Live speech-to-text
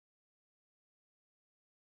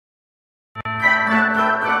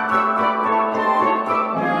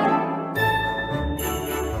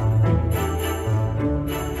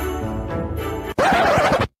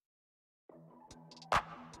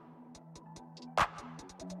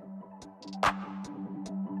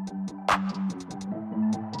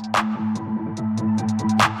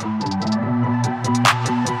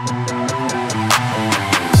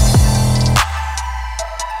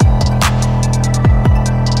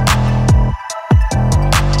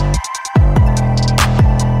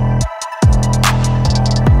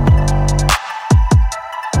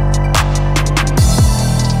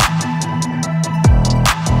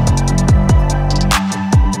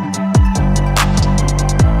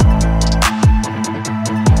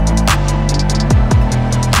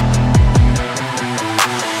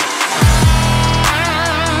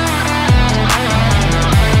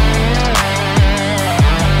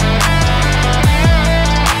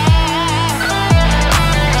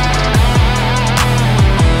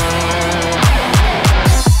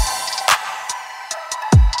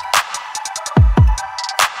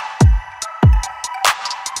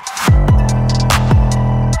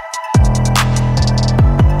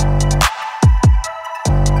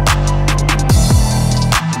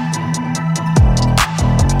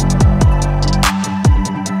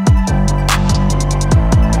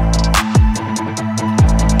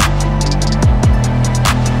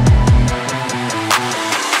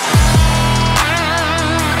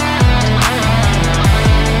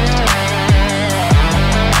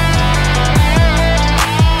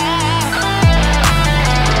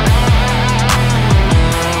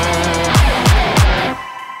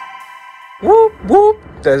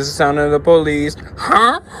That's the sound of the police.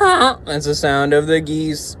 Ha ha. That's the sound of the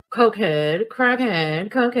geese. Cokehead, crackhead,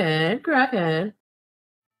 cokehead, crackhead.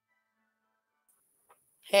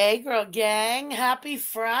 Hey, girl gang. Happy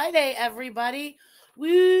Friday, everybody.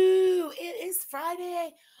 Woo! It is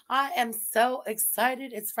Friday. I am so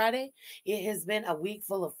excited. It's Friday. It has been a week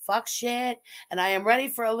full of fuck shit, and I am ready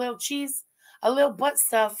for a little cheese, a little butt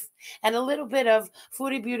stuff, and a little bit of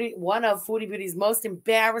Foodie Beauty, one of Foodie Beauty's most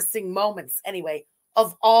embarrassing moments, anyway,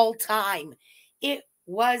 of all time. It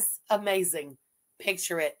was amazing.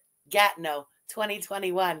 Picture it. Gatineau,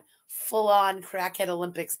 2021. Full-on crackhead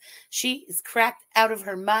Olympics. She is cracked out of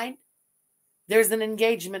her mind. There's an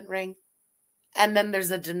engagement ring. And then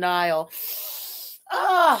there's a denial.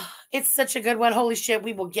 Oh, it's such a good one. Holy shit,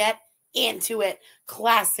 we will get into it.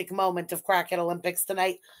 Classic moment of crackhead Olympics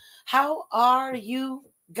tonight. How are you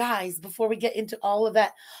guys? Before we get into all of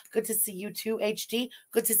that, good to see you too, HD.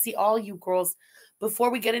 Good to see all you girls.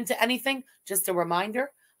 Before we get into anything, just a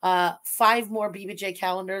reminder, 5 more BBJ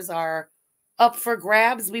calendars are up for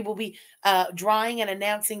grabs. We will be drawing and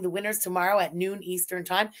announcing the winners tomorrow at noon Eastern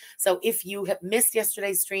time. So if you have missed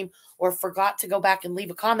yesterday's stream or forgot to go back and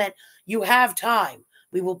leave a comment, you have time.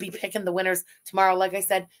 We will be picking the winners tomorrow, like I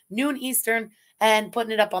said, noon Eastern, and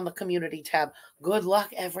putting it up on the community tab. Good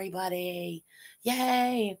luck, everybody.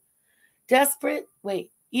 Yay. Desperate.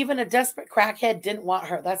 Wait, even a desperate crackhead didn't want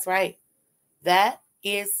her. That's right. That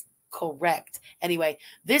is correct. Anyway,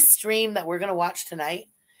 this stream that we're going to watch tonight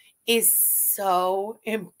is so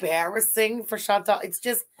embarrassing for Chantal. It's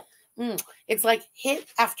just, it's like hit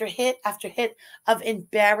after hit after hit of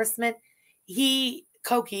embarrassment.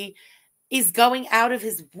 Koki, is going out of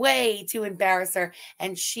his way to embarrass her,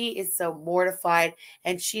 and she is so mortified,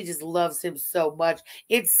 and she just loves him so much.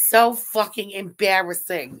 It's so fucking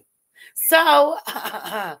embarrassing. So,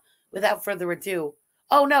 without further ado,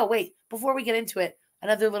 oh no, wait, before we get into it,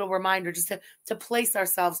 another little reminder just to place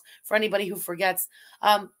ourselves for anybody who forgets.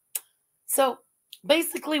 So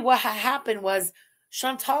basically what happened was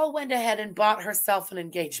Chantal went ahead and bought herself an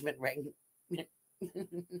engagement ring.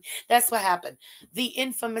 That's what happened. The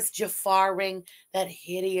infamous Jafar ring, that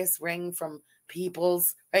hideous ring from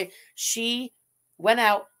People's, right? She went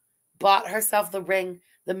out, bought herself the ring.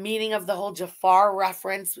 The meaning of the whole Jafar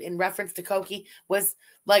reference in reference to Koki was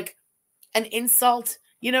like an insult.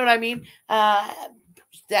 You know what I mean?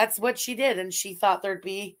 That's what she did. And she thought there'd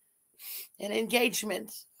be an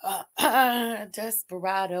engagement.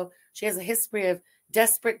 Desperado. She has a history of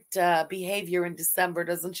desperate behavior in December,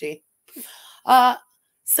 doesn't she?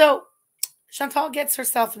 So Chantal gets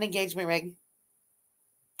herself an engagement ring,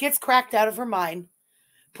 gets cracked out of her mind,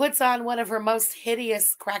 puts on one of her most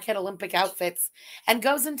hideous crackhead Olympic outfits, and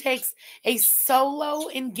goes and takes a solo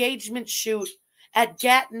engagement shoot at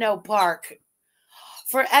Gatineau Park.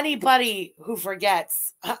 For anybody who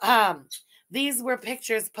forgets, these were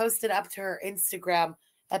pictures posted up to her Instagram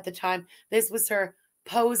at the time. This was her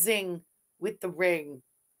posing with the ring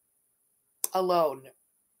alone.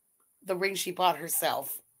 The ring she bought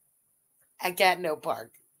herself at Gatineau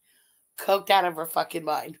Park. coked out of her fucking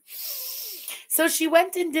mind. So she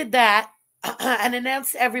went and did that and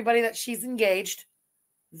announced to everybody that she's engaged.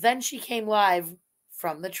 Then she came live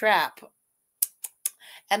from the trap.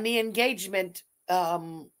 And the engagement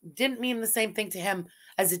didn't mean the same thing to him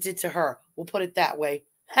as it did to her. We'll put it that way.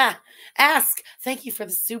 Ha! Ask. Thank you for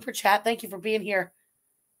the super chat. Thank you for being here.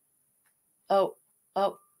 Oh,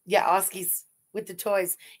 yeah, Oski's with the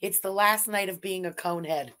toys. It's the last night of being a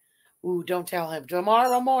conehead. Ooh, don't tell him.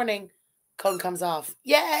 Tomorrow morning, cone comes off.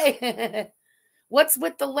 Yay! What's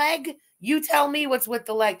with the leg? You tell me what's with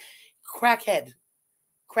the leg. Crackhead.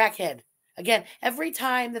 Again, every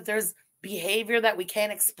time that there's behavior that we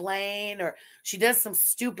can't explain or she does some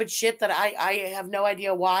stupid shit that I have no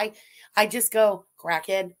idea why, I just go,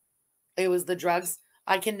 crackhead. It was the drugs.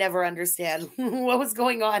 I can never understand what was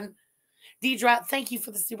going on. D-Drop, thank you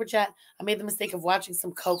for the super chat. I made the mistake of watching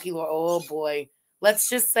some Cokie lore. Oh, boy. Let's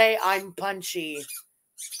just say I'm punchy.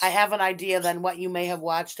 I have an idea then what you may have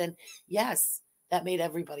watched. And yes, that made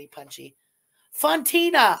everybody punchy.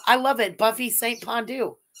 Fontina, I love it. Buffy St.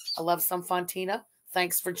 Pondu. I love some Fontina.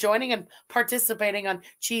 Thanks for joining and participating on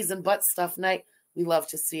Cheese and Butt Stuff Night. We love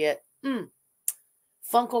to see it.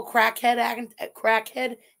 Funkle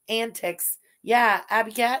crackhead antics. Yeah,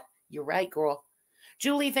 Abby Cat, you're right, girl.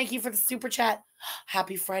 Julie, thank you for the super chat.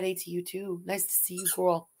 Happy Friday to you too. Nice to see you,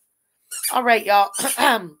 girl. All right, y'all.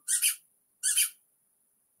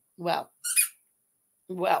 Well,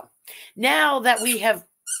 now that we have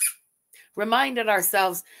reminded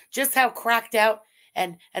ourselves just how cracked out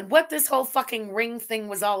and what this whole fucking ring thing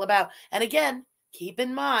was all about. And again, keep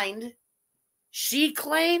in mind, she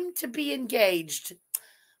claimed to be engaged.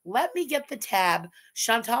 Let me get the tab.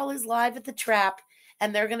 Chantal is live at the trap,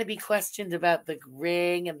 and they're going to be questioned about the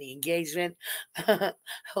ring and the engagement.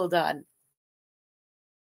 Hold on.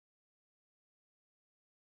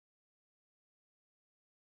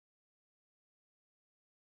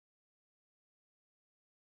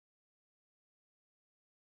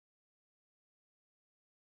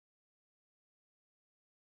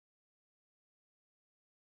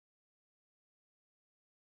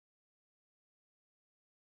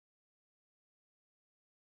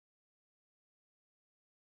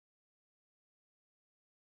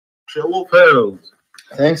 Hello, Harold.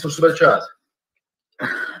 Thanks for super chat.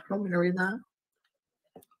 Want me to read that?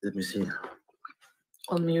 Let me see.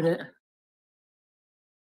 I'll mute it.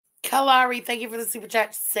 Kalari, thank you for the super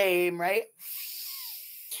chat. Same, right?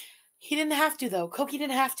 He didn't have to, though. Cokie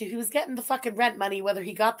didn't have to. He was getting the fucking rent money, whether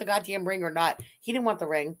he got the goddamn ring or not. He didn't want the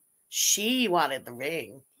ring. She wanted the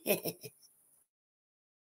ring.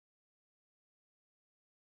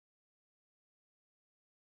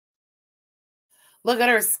 Look at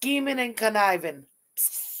her scheming and conniving.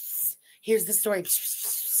 Here's the story.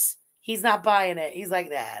 He's not buying it. He's like,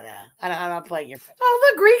 nah. I'm not playing your.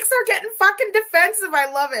 Oh, the Greeks are getting fucking defensive.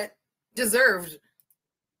 I love it. Deserved.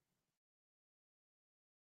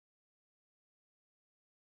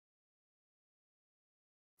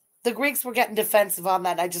 The Greeks were getting defensive on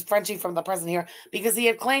that. I just Frenchie from the president here because he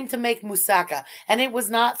had claimed to make moussaka, and it was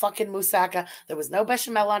not fucking moussaka. There was no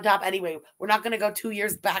bechamel on top. Anyway, we're not going to go 2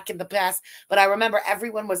 years back in the past, but I remember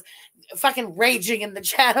everyone was fucking raging in the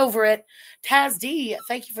chat over it. Taz D,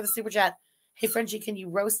 thank you for the super chat. Hey, Frenchie, can you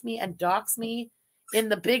roast me and dox me in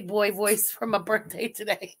the big boy voice for my birthday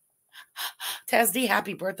today? Taz D,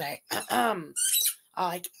 happy birthday.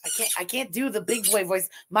 I can't do the big boy voice.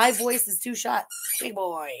 My voice is too short. Big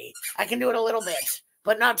boy. I can do it a little bit,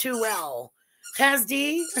 but not too well. Taz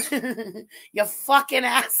D, you fucking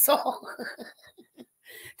asshole.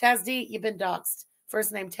 Taz D, you've been doxxed.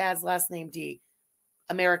 First name Taz, last name D.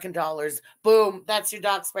 American dollars. Boom. That's your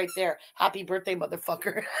dox right there. Happy birthday,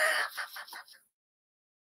 motherfucker.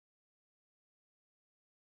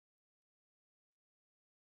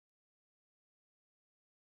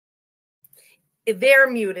 They're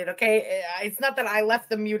muted, okay? It's not that I left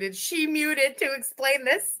them muted. She muted to explain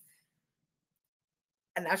this.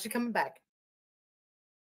 And now she's coming back.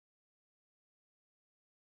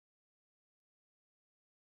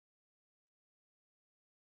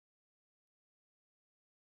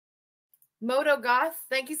 Moto Goth,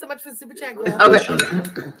 thank you so much for the super chat.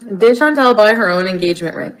 Okay. Did Chantal buy her own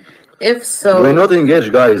engagement ring? If so... We're not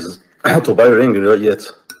engaged, guys, to buy a ring yet.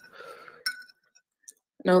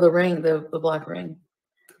 No, the ring, the black ring.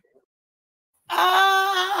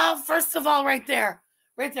 First of all, right there.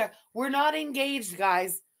 We're not engaged,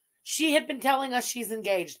 guys. She had been telling us she's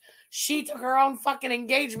engaged. She took her own fucking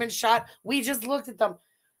engagement shot. We just looked at them.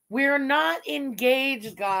 We're not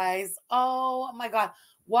engaged, guys. Oh my God.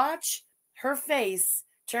 Watch her face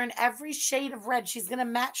turn every shade of red. She's going to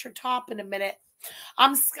match her top in a minute.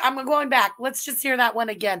 I'm going back. Let's just hear that one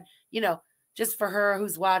again. you know, just for her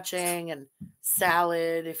who's watching, and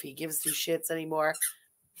salad if he gives two shits anymore.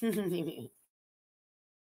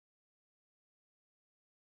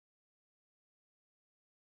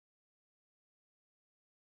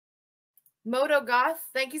 Moto Goth,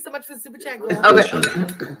 thank you so much for the super chat, girl. Okay.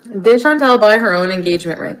 Did Chantal buy her own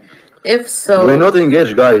engagement ring? If so, We're not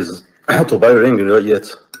engaged, guys. I have to buy a ring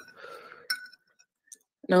yet.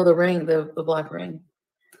 no, the ring, the black ring.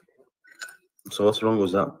 So what's wrong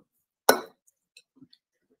with that?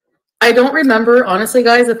 I don't remember, honestly,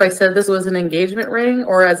 guys, if I said this was an engagement ring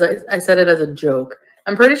or as I said it as a joke.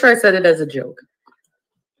 I'm pretty sure I said it as a joke.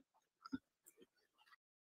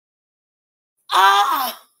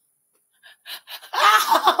 Ah!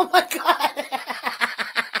 Oh my God.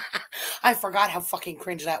 I forgot how fucking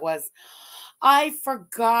cringe that was. I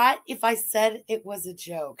forgot if I said it was a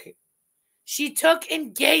joke. She took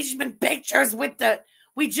engagement pictures with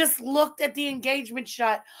we just looked at the engagement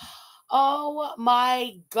shot. Oh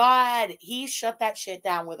my God. He shut that shit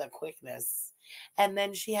down with a quickness. And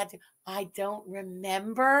then she had to, I don't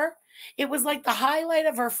remember. It was like the highlight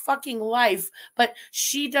of her fucking life, but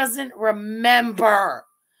she doesn't remember.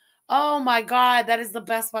 Oh my God. That is the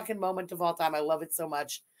best fucking moment of all time. I love it so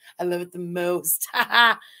much. I love it the most.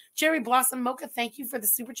 Cherry Blossom Mocha, thank you for the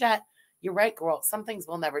super chat. You're right, girl. Some things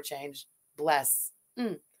will never change. Bless.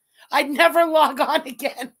 I'd never log on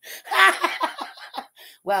again.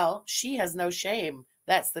 Well, she has no shame.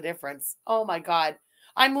 That's the difference. Oh my God.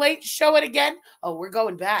 I'm late. Show it again. Oh, we're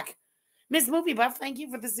going back. Miss Movie Buff, thank you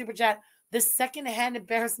for the super chat. The secondhand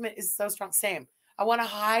embarrassment is so strong. Same. I want to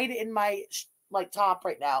hide in my top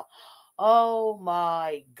right now. Oh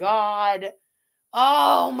my God.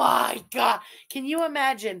 Oh my God. Can you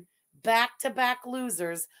imagine back-to-back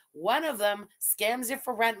losers? One of them scams you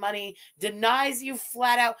for rent money, denies you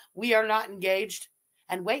flat out, we are not engaged.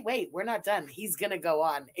 And wait, we're not done. He's going to go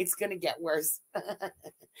on. It's going to get worse.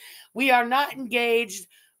 We are not engaged.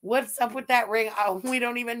 What's up with that ring? Oh, we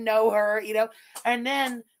don't even know her, you know. And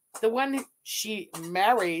then the one she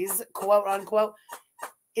marries, quote unquote,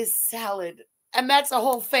 is Salad. And that's a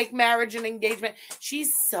whole fake marriage and engagement.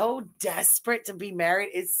 She's so desperate to be married.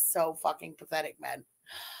 It's so fucking pathetic, man.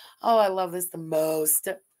 Oh, I love this the most.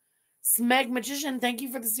 Smeg Magician, thank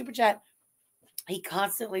you for the super chat. He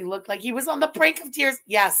constantly looked like he was on the brink of tears.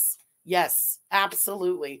 Yes,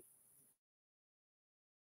 absolutely.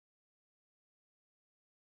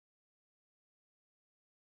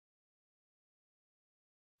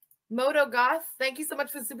 Moto Goth, thank you so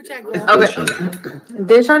much for the super chat, girl. Okay.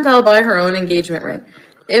 Did Chantal buy her own engagement ring?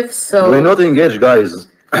 If so, We're not engaged, guys.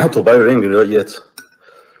 I have to buy a ring yet.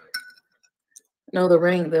 no, the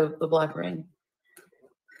ring, the black ring.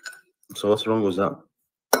 So what's wrong with that?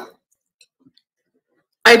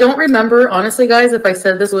 I don't remember, honestly, guys, if I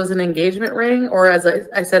said this was an engagement ring or as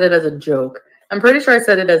I said it as a joke. I'm pretty sure I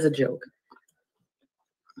said it as a joke.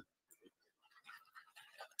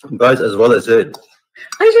 Guys, as well as said.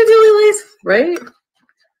 I should do Elise, right?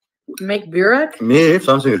 Make Burak. Me, if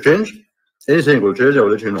something will change, anything will change, I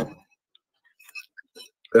will let you know.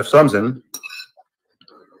 If something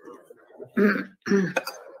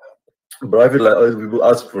private, like other people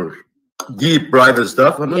ask for deep private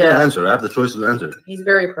stuff, I'm not gonna answer. I have the choice to answer. He's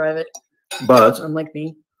very private. But unlike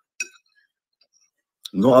me.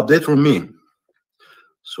 No update from me.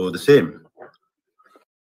 So the same.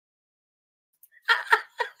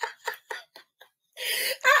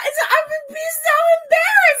 I would be so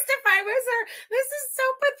embarrassed if I was her. This is so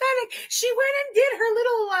pathetic. She went and did her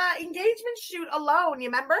little engagement shoot alone. You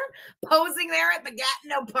remember? Posing there at the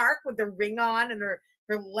Gatineau Park with the ring on and her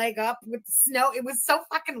leg up with the snow. It was so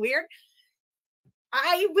fucking weird.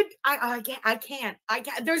 I can't.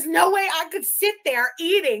 There's no way I could sit there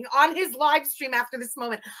eating on his live stream after this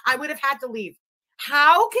moment. I would have had to leave.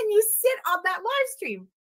 How can you sit on that live stream?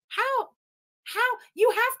 How? You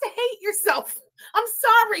have to hate yourself. I'm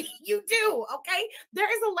sorry, you do. Okay, there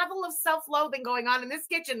is a level of self-loathing going on in this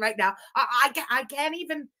kitchen right now. I can't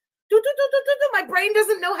even do. My brain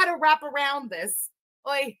doesn't know how to wrap around this.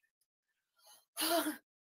 Like,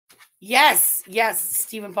 yes,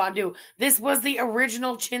 Stephen Fondue. This was the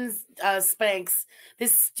original chin Spanx.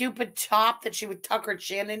 This stupid top that she would tuck her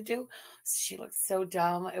chin into. She looked so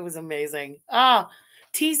dumb. It was amazing.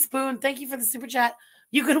 Teaspoon, thank you for the super chat.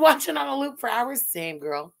 You could watch it on a loop for hours. Same,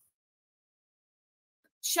 girl.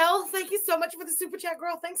 Shell, thank you so much for the super chat,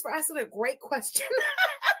 girl. Thanks for asking a great question.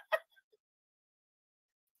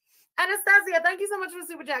 Anastasia, thank you so much for the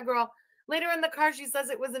super chat, girl. Later in the car, she says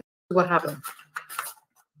it was what happened.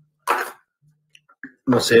 I'm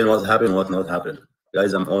not saying what happened, what not happened.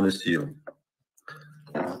 Guys, I'm honest to you.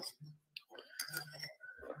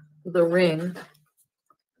 The ring.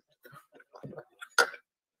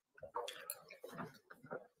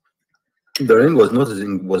 The ring was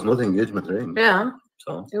not engagement ring. Yeah,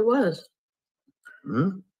 So it was.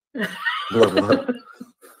 What?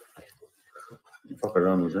 You fuck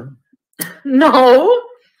around with them? No,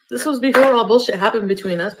 this was before all bullshit happened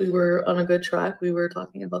between us. We were on a good track. We were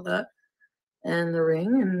talking about that and the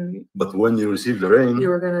ring, and But when you received the ring, you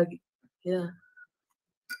were gonna, yeah.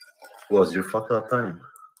 was your fucked up time.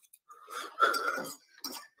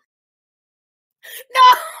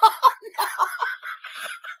 No, no.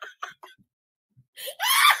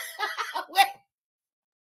 Wait.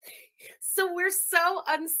 So we're so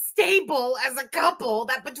unstable as a couple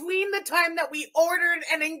that between the time that we ordered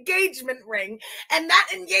an engagement ring and that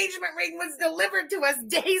engagement ring was delivered to us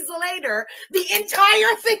days later, the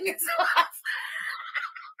entire thing is off.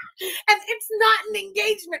 And it's not an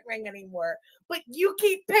engagement ring anymore. But you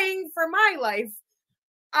keep paying for my life.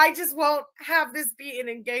 I just won't have this be an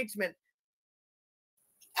engagement.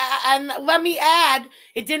 And let me add,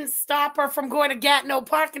 it didn't stop her from going to Gatineau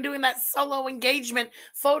Park and doing that solo engagement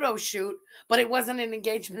photo shoot, but it wasn't an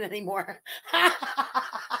engagement anymore.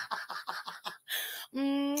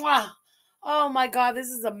 Mwah. Oh my God, this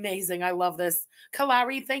is amazing. I love this.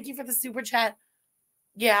 Kalari, thank you for the super chat.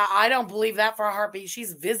 Yeah, I don't believe that for a heartbeat.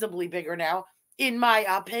 She's visibly bigger now, in my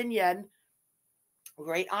opinion.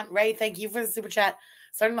 Great Aunt Ray, thank you for the super chat.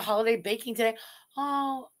 Starting the holiday baking today.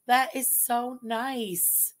 Oh, that is so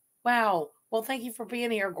nice. Wow. Well, thank you for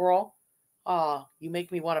being here, girl. Oh, you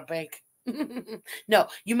make me want to bake. No,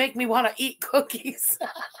 you make me want to eat cookies.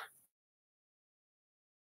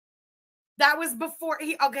 That was before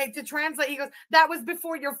okay, to translate, he goes, that was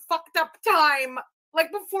before your fucked up time.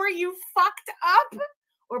 Like before you fucked up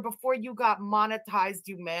or before you got monetized,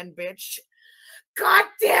 you man bitch. God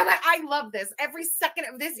damn it. I love this. Every second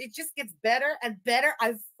of this, it just gets better and better.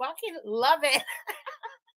 I fucking love it.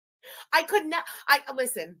 I could not.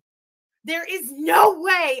 Listen, there is no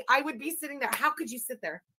way I would be sitting there. How could you sit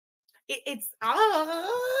there? It's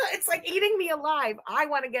like eating me alive. I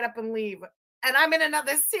want to get up and leave. And I'm in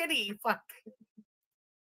another city. Fuck.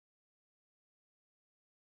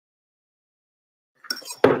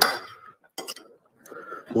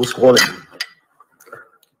 Who's calling?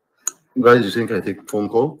 Guys, you think I take phone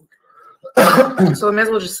call? So I may as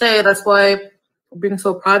well just say that's why we're being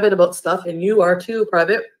so private about stuff, and you are too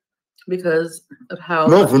private because of how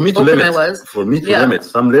No, for me to open limit. I was. For me to Yeah. limit.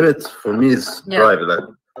 Some limits for me is Yeah. private. Like,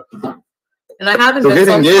 And I haven't to been get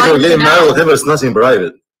so engaged or fine getting now. married, whatever, it's nothing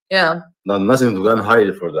private. Yeah. Nothing to go and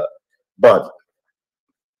hide for that. But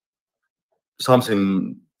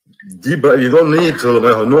something deeper, you don't need to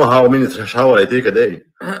know how many shower I take a day.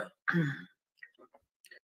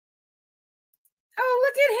 Oh,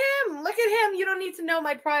 look at him. Look at him. You don't need to know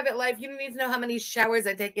my private life. You don't need to know how many showers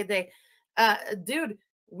I take a day. Dude,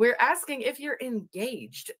 we're asking if you're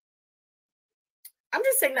engaged. I'm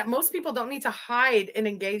just saying that most people don't need to hide an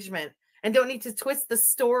engagement and don't need to twist the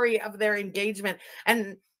story of their engagement.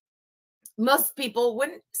 And most people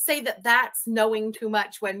wouldn't say that that's knowing too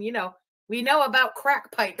much when, you know, we know about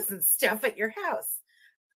crack pipes and stuff at your house.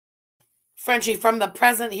 Frenchie, from the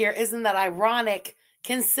present here, isn't that ironic?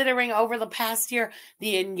 Considering over the past year,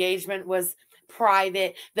 the engagement was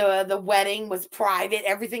private, the wedding was private,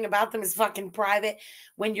 everything about them is fucking private.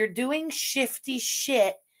 When you're doing shifty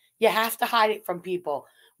shit, you have to hide it from people.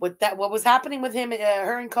 What was happening with him,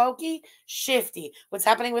 her and Koki, shifty. What's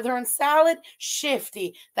happening with her and Salad,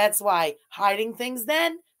 shifty. That's why hiding things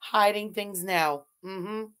then, hiding things now.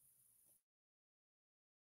 Mm-hmm.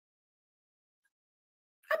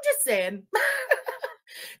 I'm just saying.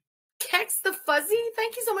 Kex the Fuzzy,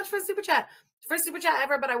 thank you so much for the super chat. First super chat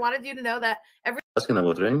ever, but I wanted you to know that Asking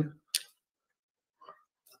about ring?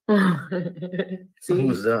 See,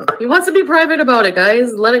 Who's that? he wants to be private about it,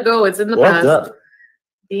 guys. Let it go. It's in the What's past. that?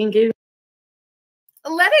 The engagement.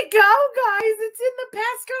 let it go, guys. It's in the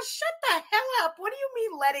past. Girl, shut the hell up. What do you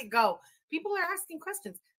mean let it go? People are asking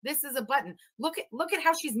questions. This is a button. Look at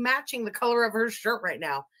how she's matching the color of her shirt right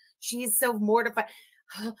now. She is so mortified.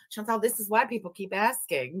 Chantal, this is why people keep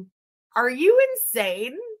asking. Are you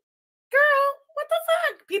insane? Girl, what the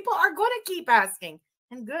fuck? People are going to keep asking.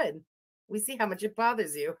 And good. We see how much it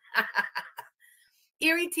bothers you.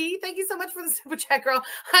 Erie T, thank you so much for the super chat, girl.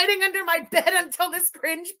 Hiding under my bed until this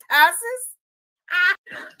cringe passes.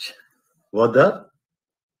 What that?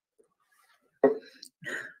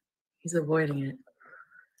 He's avoiding it.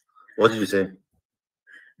 What did you say?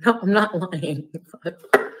 No, I'm not lying.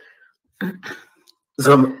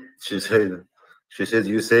 She said,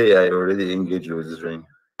 you say I already engaged you with this ring.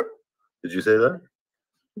 Did you say that?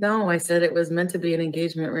 No, I said it was meant to be an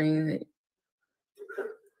engagement ring.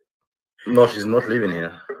 No, she's not living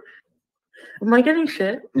here. Am I getting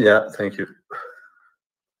shit? Yeah, thank you.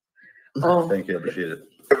 Oh. Thank you. I appreciate it.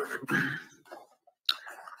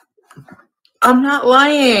 I'm not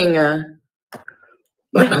lying. You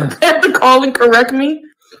have to call and correct me?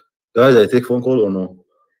 Guys, I take phone call or no?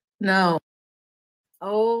 No.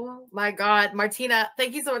 Oh my God. Martina,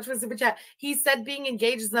 thank you so much for the super chat. He said being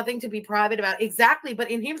engaged is nothing to be private about. Exactly.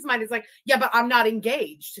 But in his mind, it's like, yeah, but I'm not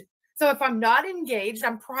engaged. So if I'm not engaged,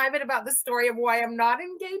 I'm private about the story of why I'm not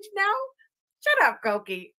engaged now. Shut up,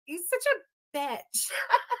 Koki. He's such a bitch.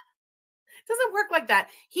 Doesn't work like that.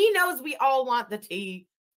 He knows we all want the tea.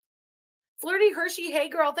 Flirty Hershey, hey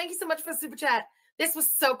girl, thank you so much for the super chat. This was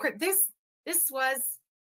so quick. This was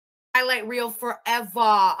highlight reel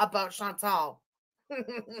forever about Chantal.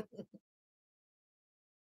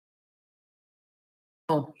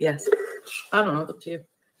 Oh, yes. I don't know what to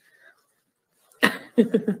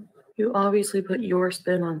do. You obviously put your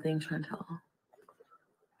spin on things, Chantal.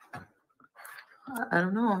 I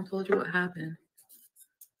don't know. I told you what happened.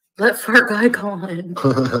 Let fart guy call in.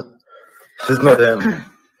 It's not him.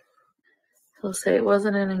 He'll say it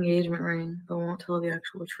wasn't an engagement ring, but won't tell the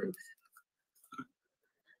actual truth.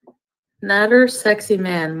 Natter, sexy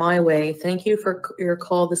man, my way. Thank you for your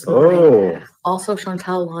call this morning. Oh, Also,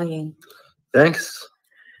 Chantal lying. thanks.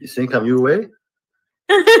 You think I'm your way?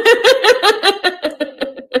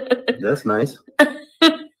 That's nice.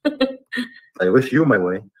 I wish you my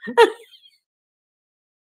way.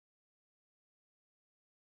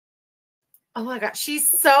 Oh my God, she's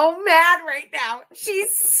so mad right now.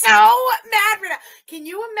 She's so mad right now. Can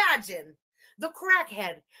you imagine the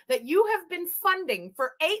crackhead that you have been funding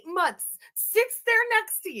for 8 months sits there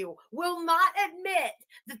next to you, will not admit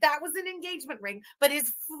that that was an engagement ring, but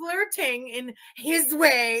is flirting in his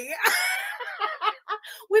way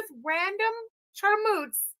with random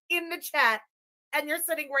charmoots in the chat, and you're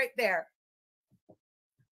sitting right there.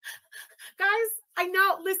 Guys, I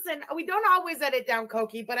know, listen, we don't always edit down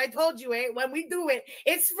Koki, but I told you, when we do it,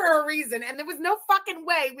 it's for a reason. And there was no fucking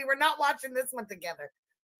way we were not watching this one together.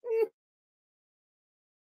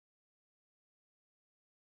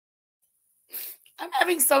 I'm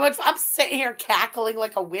having so much fun. I'm sitting here cackling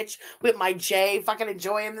like a witch with my J, fucking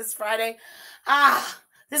enjoying this Friday.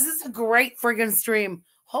 This is a great friggin' stream.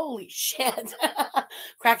 Holy shit.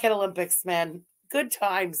 Crackhead Olympics, man. Good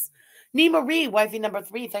times. Nee Marie, wifey number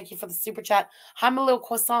 3, thank you for the super chat. I'm a little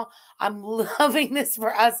croissant. I'm loving this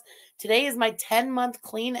for us. Today is my 10-month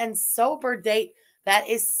clean and sober date. That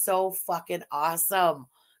is so fucking awesome.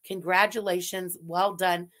 Congratulations. Well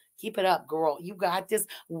done. Keep it up, girl. You got this,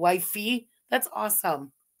 wifey. That's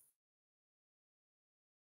awesome.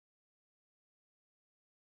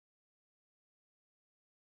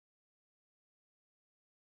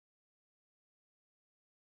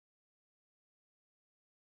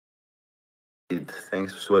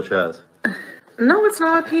 Thanks for switch out. No, it's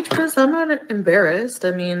not a peach piss. I'm not embarrassed.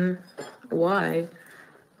 I mean, why?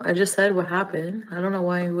 I just said what happened. I don't know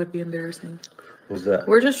why it would be embarrassing. Who's that?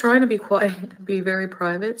 We're just trying to be quiet, be very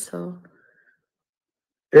private, so.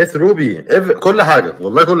 It's Ruby. كل حاجة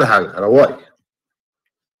والله كل حاجة رواقي.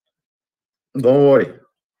 Don't worry.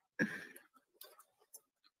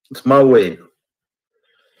 It's my way.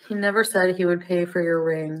 He never said he would pay for your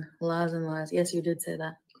ring. Lies and lies. Yes, you did say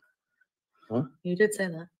that. Huh? You did say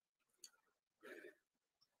that.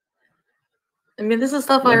 I mean, this is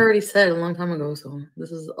stuff I Yeah. already said a long time ago, so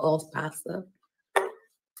this is all past stuff.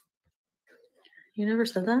 You never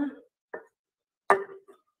said that? I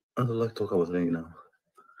don't like to talk about ring now.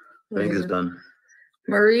 Ring is done.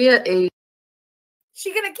 Maria 8.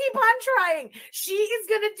 She's going to keep on trying. She is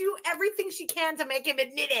going to do everything she can to make him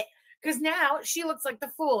admit it. Because now she looks like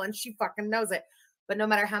the fool and she fucking knows it. But no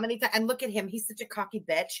matter how many times, and look at him, he's such a cocky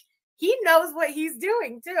bitch. He knows what he's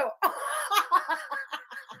doing too.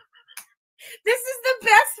 This is the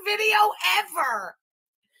best video ever.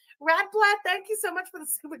 Radblatt, thank you so much for the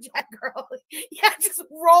super chat, girl. Yeah, just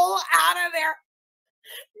roll out of there.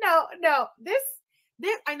 No, this,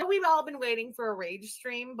 I know we've all been waiting for a rage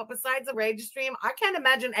stream, but besides a rage stream, I can't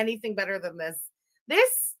imagine anything better than this.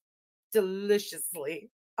 This, deliciously.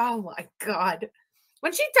 Oh my God.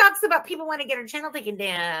 When she talks about people want to get her channel taken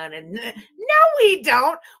down, and no, we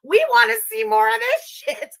don't. We want to see more of this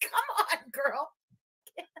shit. Come on, girl.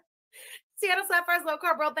 Seattle Sapphire's low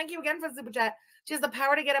carb world. Thank you again for the super chat. She has the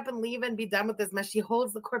power to get up and leave and be done with this mess. She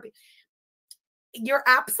holds the corp. You're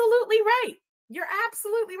absolutely right. You're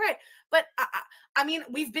absolutely right. But I mean,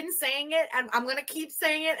 we've been saying it, and I'm going to keep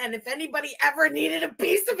saying it. And if anybody ever needed a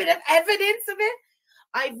piece of it, of evidence of it,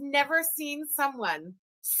 I've never seen someone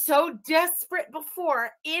so desperate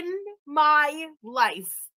before in my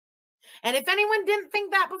life. And if anyone didn't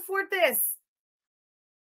think that before this,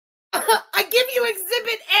 I give you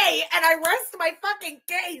exhibit A and I rest my fucking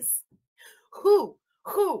case. Who?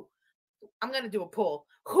 I'm gonna do a poll.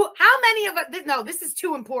 Who? How many of us? No, this is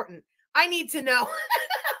too important. I need to know.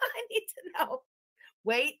 I need to know.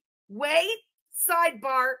 Wait.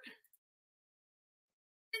 Sidebar.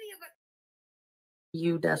 Any of us?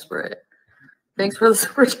 You desperate. Thanks for the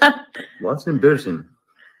super chat. What's embarrassing?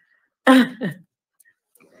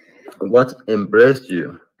 What impressed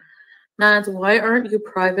you? Nads, why aren't you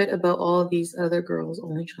private about all these other girls?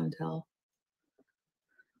 Only Chantel.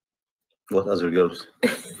 What other girls?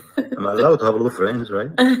 I'm allowed to have a lot of friends, right?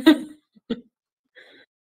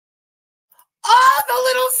 Oh, the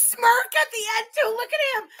little smirk at the end too. Look at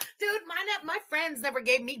him, dude. My friends never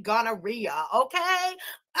gave me gonorrhea. Okay,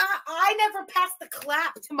 I never passed the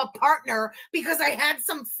clap to my partner because I had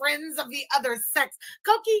some friends of the other sex.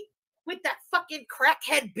 Koki with that fucking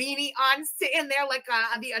crackhead beanie on, sitting there like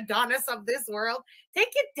the Adonis of this world.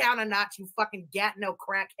 Take it down a notch, you fucking Gatineau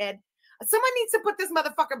crackhead. Someone needs to put this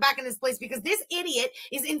motherfucker back in his place because this idiot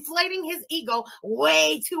is inflating his ego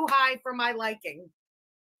way too high for my liking.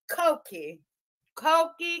 Koki.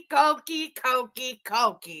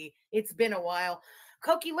 It's been a while.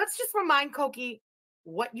 Koki, let's just remind Koki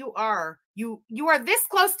what you are. You are this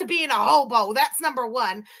close to being a hobo. That's number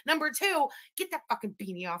one. Number two, get that fucking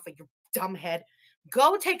beanie off of your dumb head.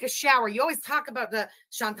 Go take a shower. You always talk about the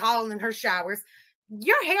Chantal and her showers.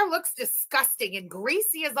 Your hair looks disgusting and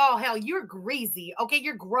greasy as all hell. You're greasy. Okay,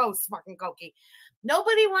 you're gross, fucking Koki.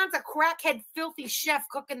 Nobody wants a crackhead, filthy chef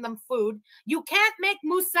cooking them food. You can't make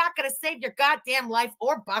moussaka to save your goddamn life,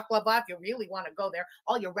 or baklava if you really want to go there.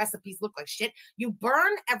 All your recipes look like shit. You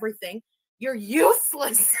burn everything. You're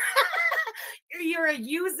useless. You're a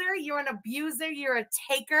user. You're an abuser. You're a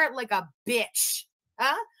taker like a bitch.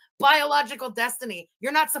 Huh? Biological destiny.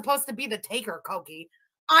 You're not supposed to be the taker, Koki.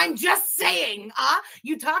 I'm just saying,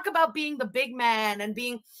 you talk about being the big man and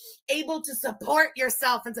being able to support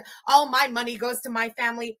yourself and say, all my money goes to my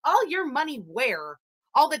family. All your money where?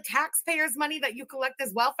 All the taxpayers' money that you collect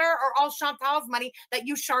as welfare, or all Chantal's money that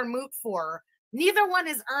you charmoot for? Neither one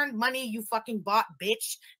is earned money, you fucking bought,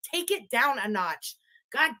 bitch. Take it down a notch.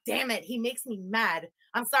 God damn it, he makes me mad.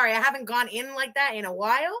 I'm sorry, I haven't gone in like that in a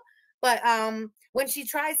while, but when she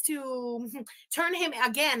tries to turn him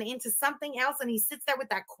again into something else and he sits there with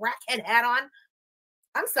that crackhead hat on,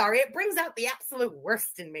 I'm sorry, it brings out the absolute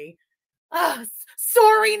worst in me. Oh,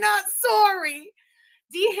 sorry, not sorry.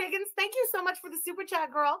 D. Higgins, thank you so much for the super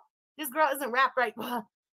chat, girl. This girl isn't wrapped right.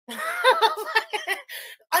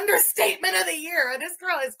 Understatement of the year. This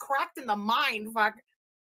girl is cracked in the mind. Fuck.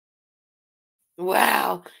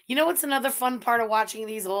 Wow. You know what's another fun part of watching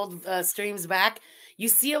these old streams back? You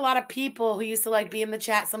see a lot of people who used to like be in the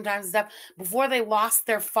chat sometimes and stuff before they lost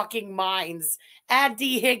their fucking minds. Add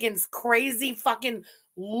D. Higgins, crazy fucking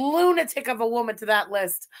lunatic of a woman, to that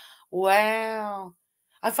list. Wow.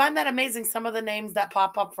 I find that amazing, some of the names that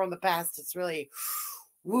pop up from the past. It's really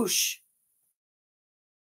whoosh.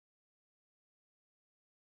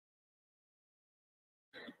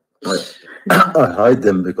 I hide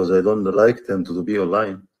them because I don't like them to be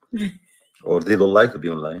online. Or they don't like to be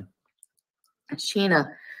online. Sheena,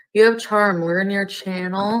 you have charm. Learn your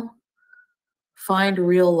channel. Find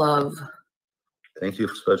real love. Thank you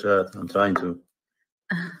for such a. I'm trying to.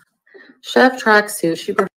 Chef tracksuit.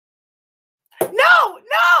 She prefers. No.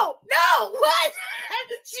 What?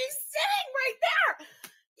 She's sitting right there.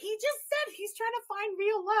 He just said he's trying to find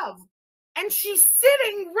real love. And she's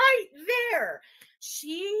sitting right there.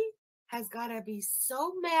 She has got to be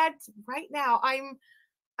so mad right now.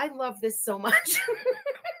 I love this so much.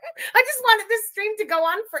 I just wanted this stream to go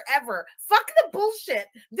on forever. Fuck the bullshit.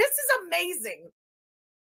 This is amazing.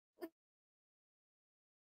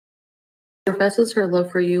 Professes her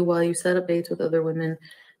love for you while you set up dates with other women.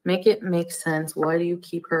 Make it make sense. Why do you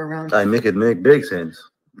keep her around? I make it make big sense.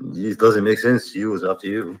 It doesn't make sense to you. It's up to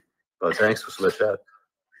you. But thanks for slash chat.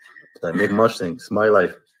 I make much sense. My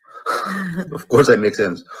life. Of course, I make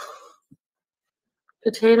sense.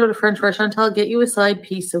 Potato to French fry. Chantal, get you a side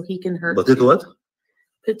piece so he can hurt. Potato what?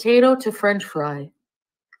 Potato to French fry.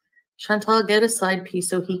 Chantal, get a side piece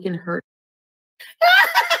so he can hurt.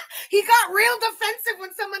 He got real defensive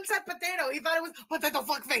when someone said potato. He thought it was potato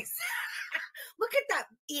fuck face. Look at that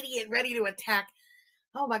idiot ready to attack.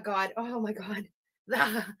 Oh my God.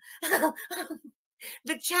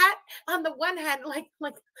 The chat, on the one hand, like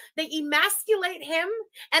they emasculate him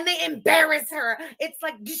and they embarrass her. It's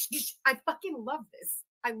like, I fucking love this.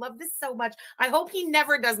 I love this so much. I hope he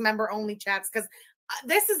never does member only chats because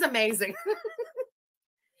this is amazing.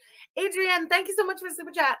 Adrienne, thank you so much for the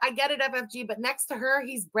super chat. I get it, FFG, but next to her,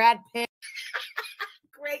 he's Brad Pitt.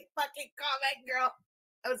 Great fucking comment, girl.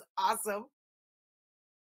 That was awesome.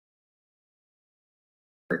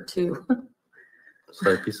 Too.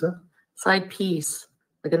 Side pizza? Side piece.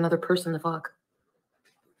 Like another person to fuck.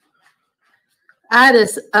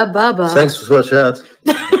 Addis Ababa. Thanks for chat.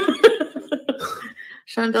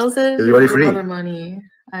 Chantal says Everybody your free. mother money.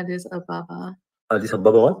 Addis Ababa. Addis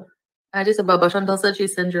Ababa what? Addis Ababa. Chantal said she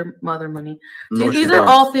sends your mother money. No, These she are don't.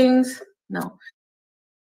 all things. No.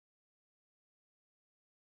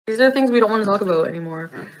 These are things we don't want to talk about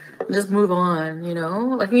anymore. Just move on, you know?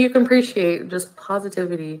 Like you can appreciate just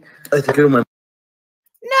positivity. I take care of my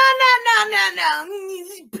No.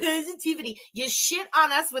 Positivity. You shit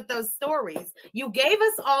on us with those stories. You gave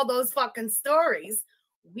us all those fucking stories.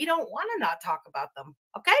 We don't want to not talk about them.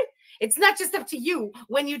 Okay? It's not just up to you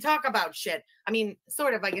when you talk about shit. I mean,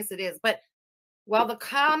 sort of, I guess it is. But while the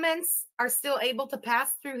comments are still able to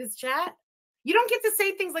pass through his chat, you don't get to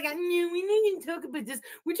say things like, no, we need to talk about this.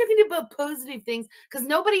 We're talking about positive things because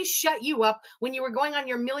nobody shut you up when you were going on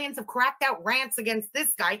your millions of cracked out rants against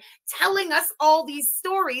this guy, telling us all these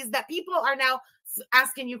stories that people are now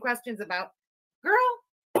asking you questions about.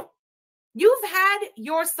 Girl, you've had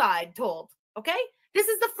your side told, okay? This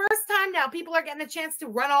is the first time now people are getting a chance to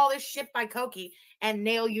run all this shit by Koki and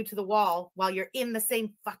nail you to the wall while you're in the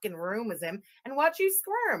same fucking room as him and watch you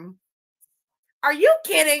squirm. Are you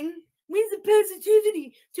kidding? Where's the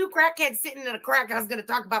positivity? Two crackheads sitting in a crack house going to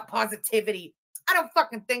talk about positivity. I don't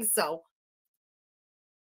fucking think so.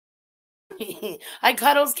 I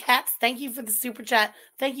Cuddles Cats. Thank you for the super chat.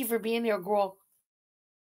 Thank you for being here, girl.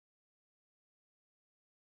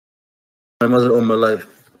 my mother all my life.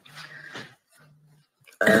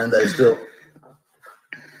 And I still.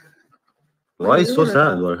 Why is so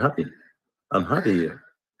sad? We're happy. I'm happy here.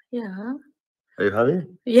 Yeah. Are you happy?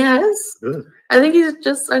 Yes. Good. I think he's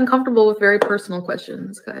just uncomfortable with very personal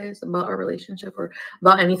questions, guys, about our relationship or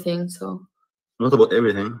about anything. So, Not about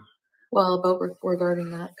everything. well, about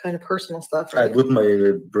regarding that kind of personal stuff, I right? put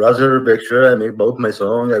my brother picture. I make both my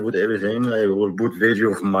song. I put everything. I will put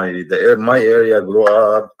video of my area. Grow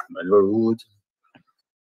up. My neighborhood.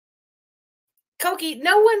 Koki,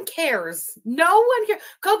 no one cares. No one cares.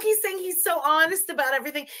 Koki's saying he's so honest about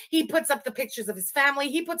everything. He puts up the pictures of his family.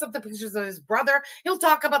 He puts up the pictures of his brother. He'll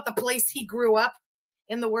talk about the place he grew up.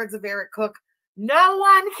 In the words of Eric Cook, no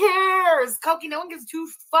one cares. Koki, no one gives two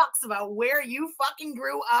fucks about where you fucking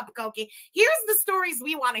grew up, Koki. Here's the stories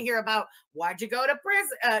we want to hear about. Why'd you go to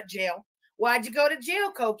prison, jail? Why'd you go to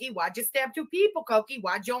jail, Koki? Why'd you stab two people, Koki?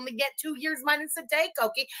 Why'd you only get 2 years minus a day,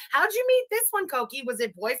 Koki? How'd you meet this one, Koki? Was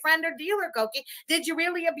it boyfriend or dealer, Koki? Did you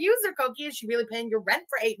really abuse her, Koki? Is she really paying your rent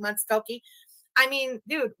for 8 months, Koki? I mean,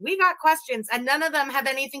 dude, we got questions, and none of them have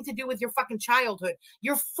anything to do with your fucking childhood.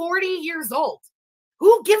 You're 40 years old.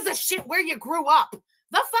 Who gives a shit where you grew up?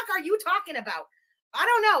 The fuck are you talking about? I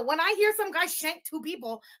don't know. When I hear some guy shank 2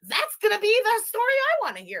 people, that's going to be the story I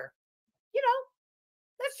want to hear. You know,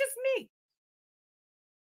 that's just me.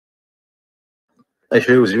 I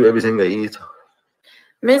share with you everything I eat.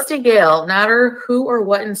 Misty Gale, Natter, who or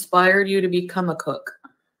what inspired you to become a cook?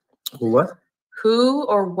 What? Who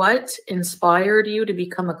or what inspired you to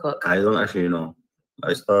become a cook? I don't actually know.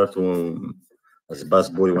 I start as a bass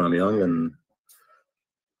boy when I'm young, and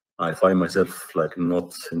I find myself like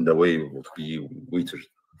not in the way to be waiter.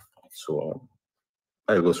 So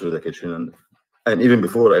I go through the kitchen, and even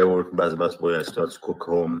before I work as a bass boy, I start to cook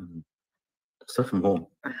home. Start from home.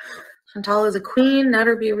 Chantal is a queen.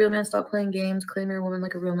 Natter, be a real man. Stop playing games. Claim your woman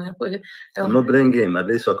like a real man. I'm not playing game. I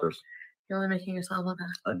play soccer. You're only making yourself look bad.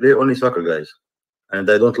 I play only soccer, guys,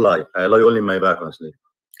 and I don't lie. I lie only in my back, honestly.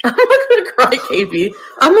 I'm not gonna cry, KB.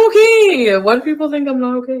 I'm okay. Why do people think I'm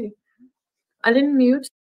not okay? I didn't mute.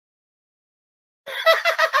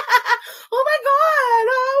 Oh my God.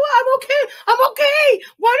 Oh, I'm okay. I'm okay.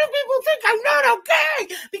 Why do people think I'm not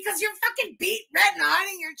okay? Because you're fucking beat red and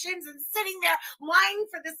hiding your chins and sitting there lying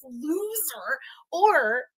for this loser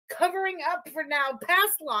or covering up for now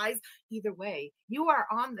past lies. Either way, you are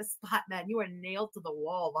on the spot, man. You are nailed to the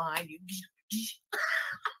wall behind you.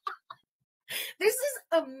 This is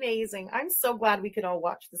amazing. I'm so glad we could all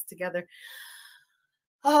watch this together.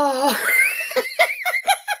 Oh,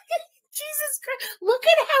 Jesus Christ. Look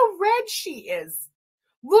at how red she is.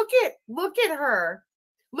 Look at her.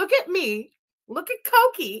 Look at me. Look at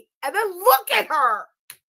Koki. And then look at her.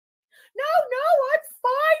 No, I'm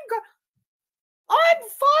fine. I'm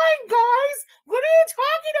fine, guys. What are you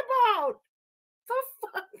talking about? The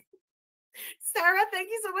fuck? Sarah, thank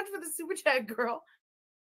you so much for the super chat, girl.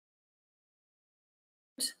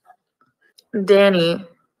 Danny,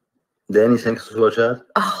 thanks for the chat.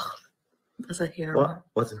 oh, that's a hero.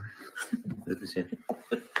 What? Let me see.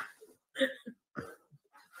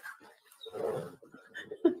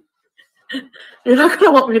 You're not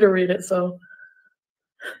gonna want me to read it, so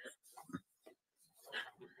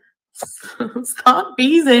Stop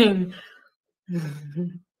beezing.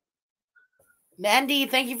 Mandy,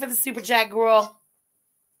 thank you for the super chat, girl.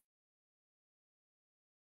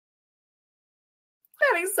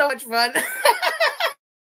 Having so much fun.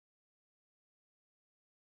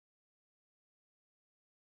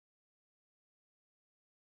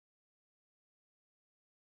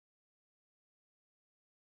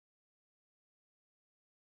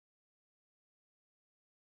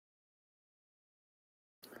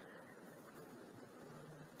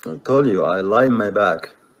 I told you, I lie in my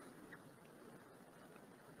back.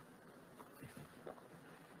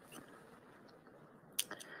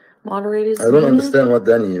 Moderators. I don't understand what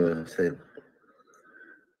Danny said.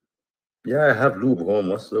 Yeah, I have lube home.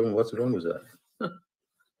 What's wrong with that?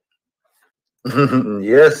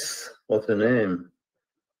 Yes. What's her name?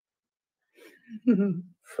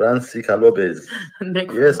 Francisca Lopez.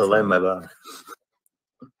 Yes, I lie in my back.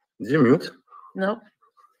 Is he mute? No.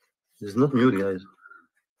 It's not mute, guys.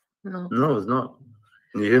 No. No, it's not.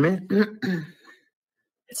 You hear me?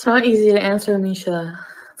 It's not easy to answer, Misha.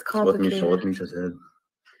 It's complicated. What Misha said.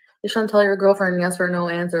 You shouldn't tell your girlfriend yes or no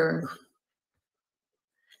answer.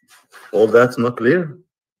 All that's not clear?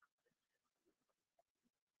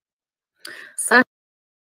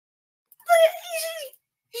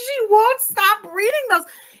 She won't stop reading those.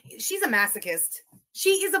 She's a masochist. She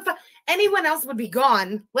is anyone else would be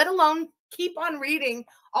gone, let alone keep on reading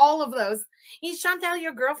all of those. Is Chantal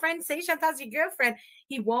your girlfriend? Say Chantal's your girlfriend.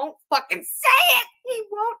 He won't fucking say it. He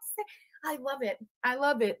won't say. I love it. I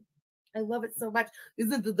love it. I love it so much.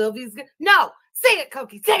 Isn't the W's good? No, say it,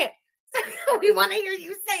 Koki. Say it. We want to hear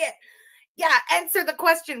you say it. Yeah, answer the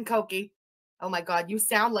question, Koki. Oh my God, you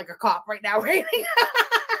sound like a cop right now, right?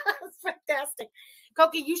 That's fantastic.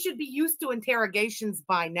 Koki, you should be used to interrogations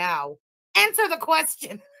by now. Answer the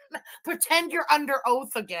question. Pretend you're under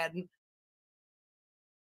oath again.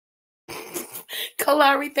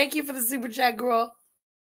 Kalari, thank you for the super chat, girl.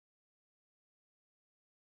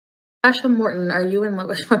 Asha Morton, are you in love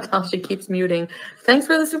with Chantal? She keeps muting. Thanks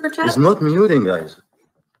for the super chat. It's not muting, guys.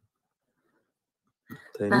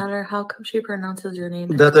 Matter how come she pronounces your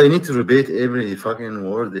name? That I need to repeat every fucking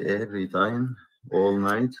word every time, all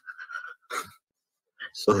night.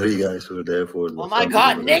 Sorry, guys, for there for. Oh my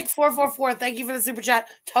God, Nick444, thank you for the super chat.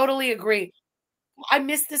 Totally agree. I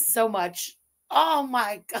miss this so much. Oh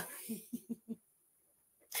my God.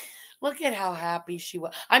 Look at how happy she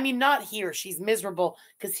was. I mean, not here. She's miserable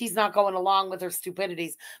because he's not going along with her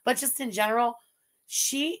stupidities. But just in general,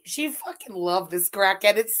 she fucking loved this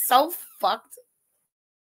crackhead. It's so fucked.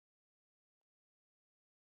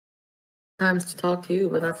 Times to talk to you,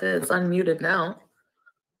 but that's it. It's unmuted now.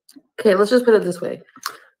 Okay, let's just put it this way.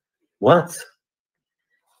 What?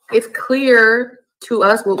 It's clear to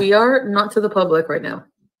us what we are, not to the public right now.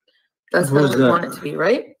 That's how we want it to be,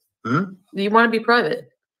 right? Hmm? Do you want to be private?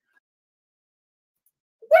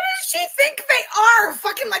 What does she think they are?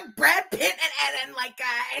 Fucking like Brad Pitt and like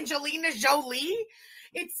Angelina Jolie?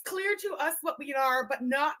 It's clear to us what we are, but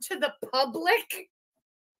not to the public.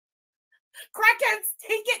 Crackheads,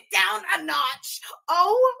 take it down a notch.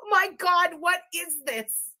 Oh my God, what is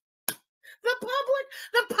this?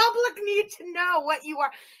 The public need to know what you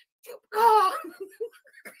are. Oh.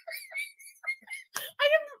 I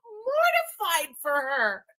am mortified for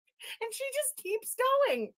her. And she just keeps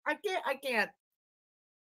going. I can't.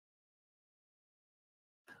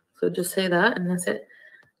 So just say that and that's it.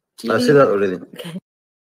 I said that already. Okay.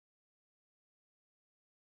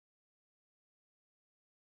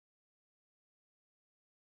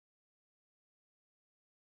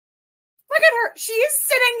 Look at her. She is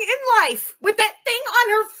sitting in life with that thing on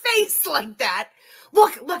her face like that.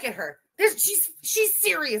 Look at her. She's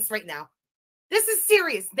serious right now. This is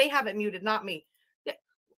serious. They have it muted, not me.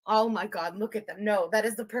 Oh my God, look at them. No, that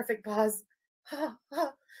is the perfect pause. Her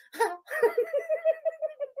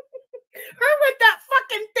with that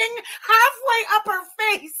fucking thing halfway up her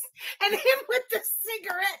face and him with the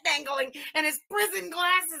cigarette dangling and his prison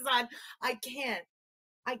glasses on. I can't.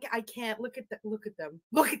 I can't. Look at them. Look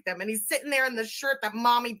at them. And he's sitting there in the shirt that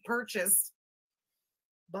mommy purchased.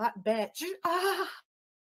 Bot bitch. Ah.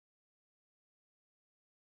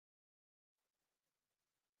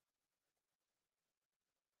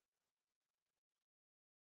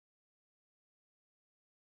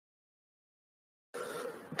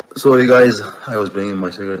 Sorry, guys. I was bringing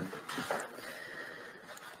my cigarette.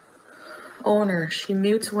 Owner, she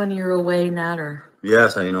mutes when you're away, Natter.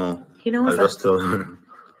 Yes, I know. You know I just told her.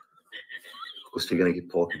 Because she's gonna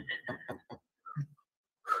keep talking.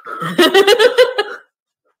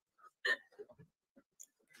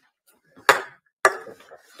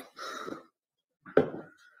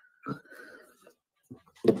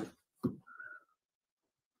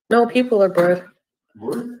 No, people are bored.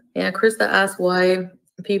 What? Yeah, Krista asked why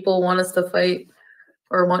people want us to fight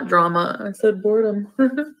or want drama. I said boredom.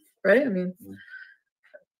 Right? I mean,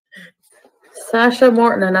 Sasha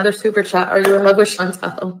Morton, another super chat. Are you in love with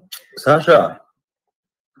Chantal? Sasha,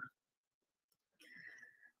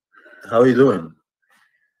 how are you doing?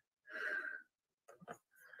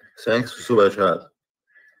 Thanks for super chat.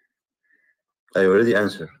 I already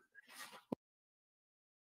answered.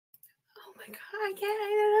 Oh my god!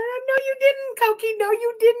 No, you didn't, Koki. No,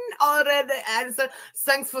 you didn't already answer.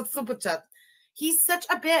 Thanks for super chat. He's such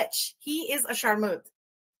a bitch. He is a charmute.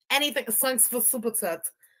 Anything. Thanks for super chat.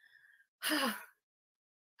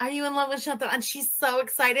 Are you in love with Chantal? And she's so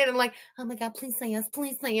excited and like, oh my God, please say yes,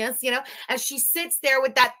 you know? As she sits there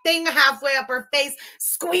with that thing halfway up her face,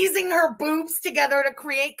 squeezing her boobs together to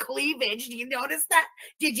create cleavage. Do you notice that?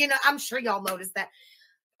 Did you know? I'm sure y'all noticed that.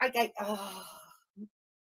 Oh.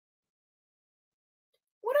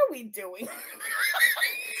 What are we doing?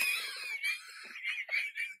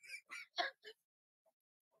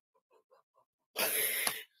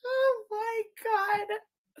 Oh my God.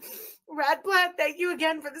 Radblatt, thank you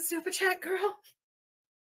again for the super chat, girl.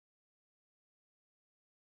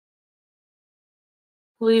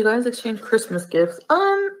 Will you guys exchange Christmas gifts?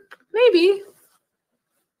 Maybe.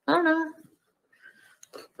 I don't know.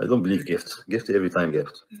 I don't believe gifts. Gift every time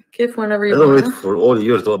gift. Gift whenever I you don't want. wait for all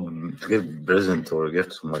years to give present or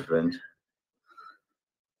gift to my friends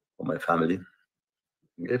or my family.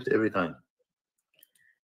 Gift every time.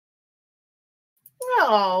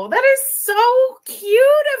 Oh, that is so cute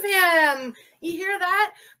of him. You hear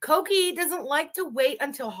that? Koki doesn't like to wait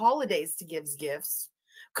until holidays to give gifts.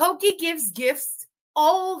 Koki gives gifts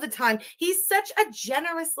all the time. He's such a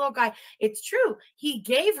generous little guy. It's true. He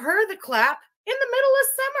gave her the clap in the middle of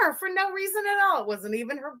summer for no reason at all. It wasn't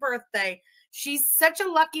even her birthday. She's such a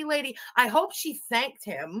lucky lady. I hope she thanked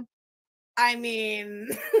him. I mean...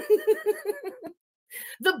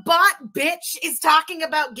 The bot bitch is talking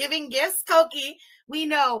about giving gifts. Koki, we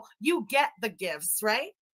know you get the gifts,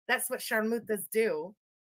 right? That's what Sharmutas do.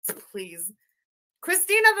 Please.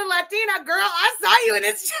 Christina the Latina girl, I saw you in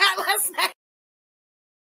his chat last night.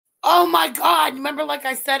 Oh my God. Remember, like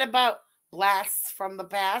I said about blasts from the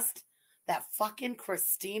past? That fucking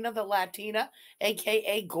Christina the Latina,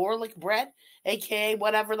 aka Gorlick Bread, aka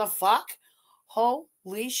whatever the fuck.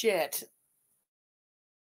 Holy shit.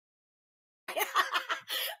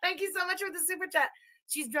 Thank you so much for the super chat.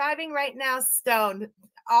 She's driving right now, stoned.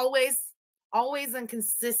 Always and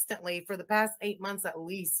consistently for the past 8 months at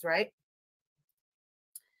least, right?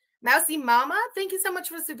 Mousy Mama, thank you so much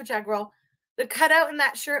for the super chat, girl. The cutout in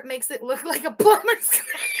that shirt makes it look like a plumber's. Fucking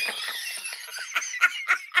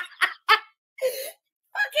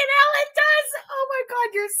hell, it does. Oh my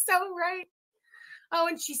God, you're so right. Oh,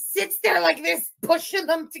 and she sits there like this, pushing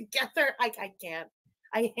them together. I can't.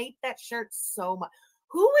 I hate that shirt so much.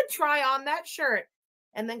 Who would try on that shirt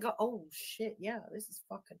and then go, oh shit, yeah, this is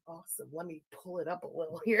fucking awesome. Let me pull it up a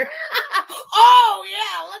little here. Oh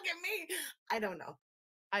yeah, look at me. I don't know.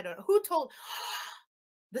 Who told?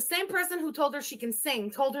 The same person who told her she can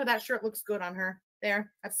sing told her that shirt looks good on her.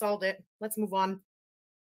 There, I've solved it. Let's move on.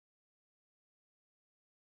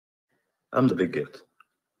 I'm the big gift.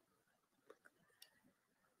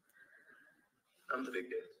 I'm the big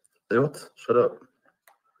gift. Say what? Shut up.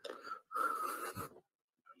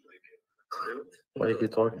 Why are you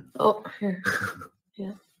keep talking? Oh, here.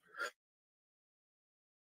 Yeah.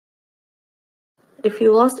 If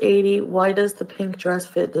you lost 80, why does the pink dress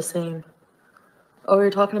fit the same? Oh,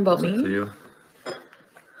 you're talking about It's up to me? you.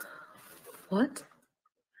 What?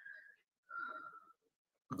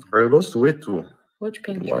 I lost weight too. Which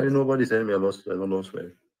pink Why dress? nobody telling me I don't lose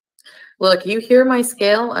weight? Look, you hear my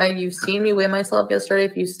scale. You've seen me weigh myself yesterday.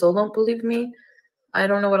 If you still don't believe me, I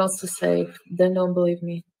don't know what else to say. Then don't believe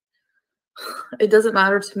me. It doesn't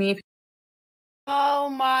matter to me. Oh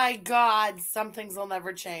my God. Some things will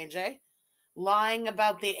never change, eh? Lying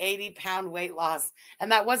about the 80-pound weight loss.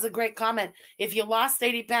 And that was a great comment. If you lost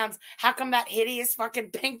 80 pounds, how come that hideous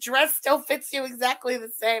fucking pink dress still fits you exactly the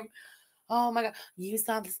same? Oh my God. You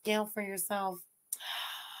saw the scale for yourself.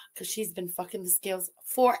 Because she's been fucking the scales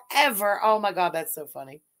forever. Oh my God, that's so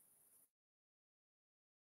funny.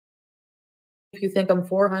 If you think I'm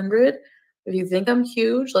 400, if you think I'm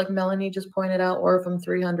huge, like Melanie just pointed out, or if I'm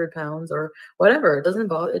 300 pounds or whatever, it doesn't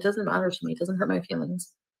matter to me. It doesn't hurt my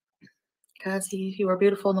feelings. Cassie, you are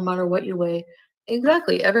beautiful no matter what you weigh.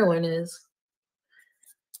 Exactly, everyone is.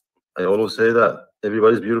 I always say that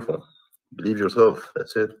everybody's beautiful. Believe yourself.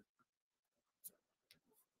 That's it.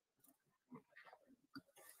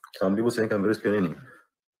 Some people think I'm very skinny,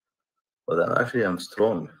 but I'm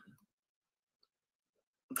strong.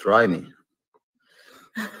 Try me.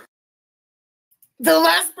 The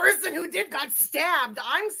last person who did got stabbed.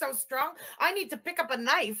 I'm so strong. I need to pick up a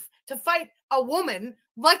knife to fight a woman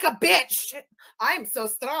like a bitch. I'm so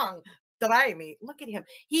strong. Try me. Look at him.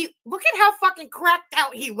 Look at how fucking cracked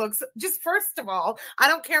out he looks. Just first of all, I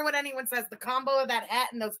don't care what anyone says. The combo of that hat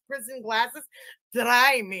and those prison glasses.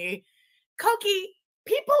 Try me. Koki,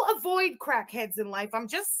 people avoid crackheads in life. I'm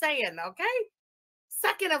just saying, okay?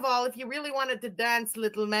 Second of all, if you really wanted to dance,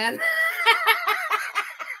 little man.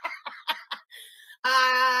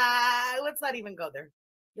 Let's not even go there.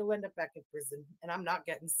 You'll end up back in prison, and I'm not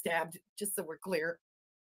getting stabbed, just so we're clear.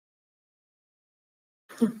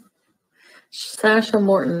 Sasha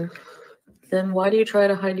Morton, then why do you try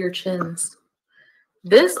to hide your chins?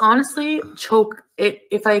 This honestly choke it.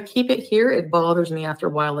 If I keep it here, it bothers me after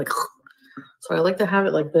a while. Like, so I like to have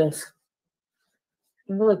it like this.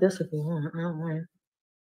 You can go like this if you want. I don't mind.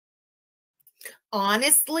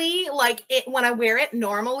 Honestly, like it when I wear it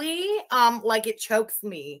normally, like it chokes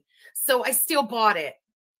me. So I still bought it,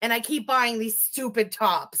 and I keep buying these stupid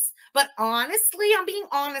tops. But honestly, I'm being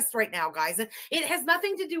honest right now, guys, and it has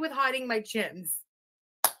nothing to do with hiding my chins.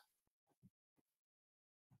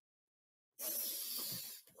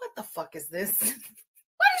 What the fuck is this?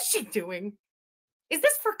 What is she doing? Is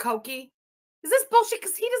this for Koki? Is this bullshit?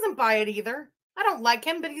 Because he doesn't buy it either. I don't like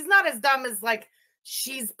him, but he's not as dumb as like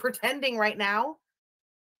she's pretending right now.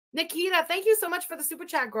 Nikita, thank you so much for the super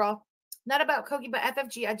chat, girl. Not about Koki, but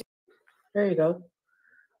FFG. There you go.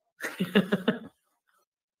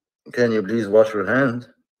 Can you please wash your hands?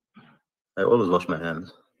 I always wash my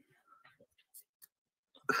hands.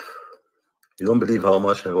 You don't believe how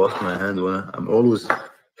much I wash my hands when I'm always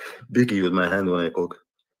picky with my hand when I cook.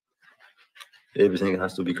 Everything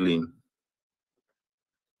has to be clean.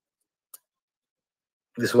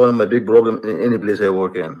 This is one of my big problems in any place I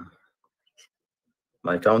work in.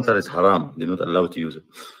 My counter is haram. They're not allowed to use it.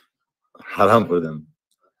 Haram for them.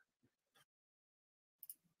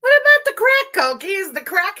 What about the crack, Koki? Is the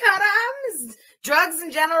crack haram? Is drugs in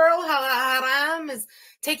general haram? Is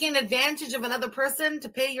taking advantage of another person to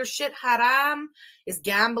pay your shit haram? Is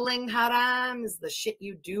gambling haram? Is the shit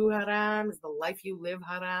you do haram? Is the life you live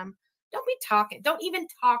haram? Don't be talking. Don't even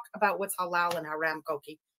talk about what's halal and haram,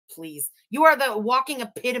 Koki. Please. You are the walking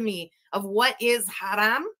epitome of what is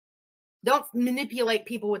haram. Don't manipulate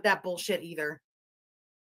people with that bullshit either.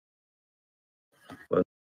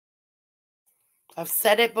 I've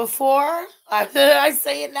said it before. I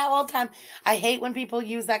say it now all the time. I hate when people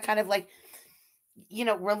use that kind of like, you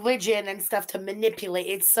know, religion and stuff to manipulate.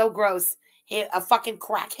 It's so gross. A fucking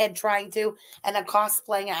crackhead trying to, and a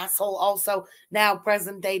cosplaying asshole also now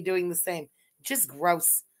present day doing the same. Just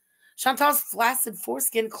gross. Chantal's flaccid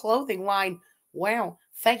foreskin clothing line. Wow.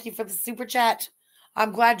 Thank you for the super chat.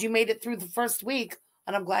 I'm glad you made it through the first week,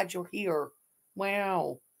 and I'm glad you're here.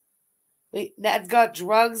 Wow. Wait, that's got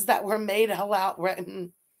drugs that were made halal.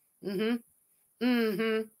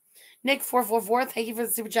 Nick 444, thank you for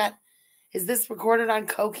the super chat. Is this recorded on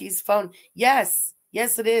Koki's phone? Yes.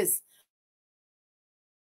 Yes, it is.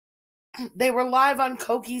 They were live on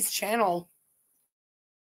Koki's channel.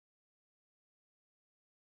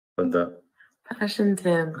 Passion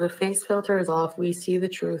Tim, the face filter is off. We see the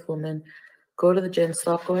truth, woman. Go to the gym.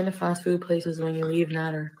 Stop going to fast food places when you leave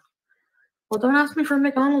Natter. Well, don't ask me for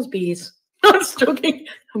McDonald's bees. I'm just joking.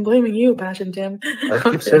 I'm blaming you, Passion Tim. I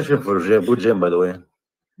keep searching for a good gym, by the way.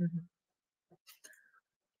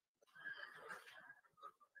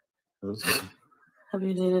 Have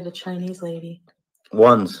you dated a Chinese lady?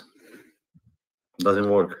 Once. Doesn't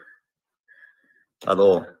work. At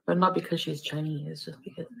all. But not because she's Chinese, just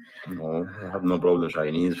because. No, I have no problem with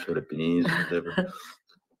Chinese, Filipinese, whatever.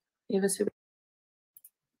 You have a super.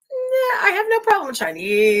 Yeah, I have no problem with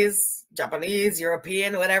Chinese, Japanese,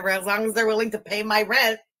 European, whatever, as long as they're willing to pay my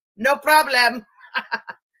rent. No problem.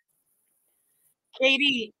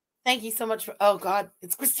 Katie, thank you so much for. Oh, God.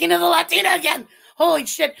 It's Christina the Latina again. Holy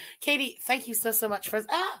shit. Katie, thank you so much for.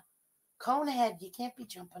 Conehead, you can't be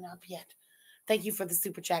jumping up yet. Thank you for the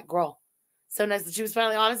super chat, girl. So nice that she was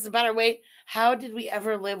finally honest about her weight. How did we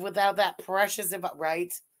ever live without that precious,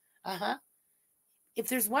 right? If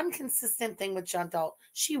there's one consistent thing with Chantal,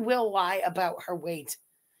 she will lie about her weight.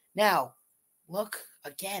 Now, look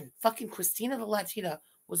again. Fucking Christina the Latina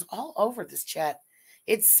was all over this chat.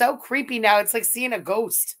 It's so creepy now. It's like seeing a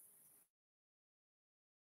ghost.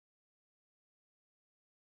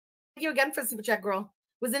 Thank you again for super chat, girl.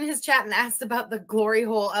 Was in his chat and asked about the glory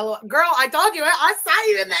hole. Girl, I told you. I saw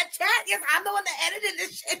you in that chat. Yes, I'm the one that edited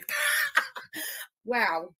this shit.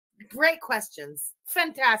 Wow. Great questions.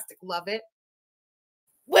 Fantastic. Love it.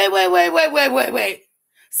 Wait.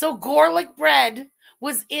 So garlic bread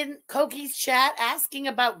was in Koki's chat asking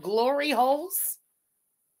about glory holes.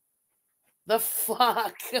 The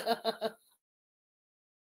fuck?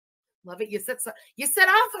 Love it. You set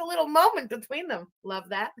off a little moment between them. Love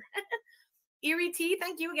that. Erie T,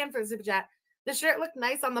 thank you again for the super chat. The shirt looked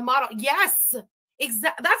nice on the model. Yes,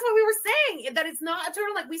 exactly. That's what we were saying. That it's not a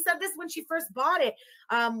turtleneck. We said this when she first bought it.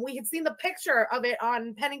 We had seen the picture of it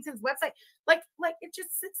on Pennington's website. Like it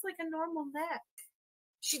just sits like a normal neck.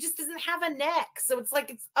 She just doesn't have a neck, so it's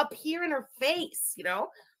like it's up here in her face. You know,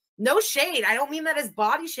 no shade. I don't mean that as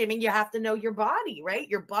body shaming. You have to know your body, right?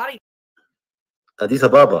 Your body. Addis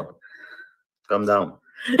Ababa, calm down.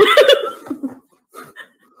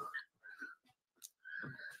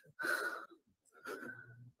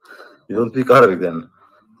 You don't speak Arabic then.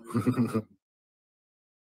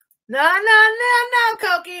 No,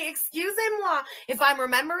 Koki. Excusez-moi. If I'm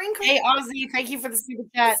remembering correctly. Hey, Ozzy, thank you for the super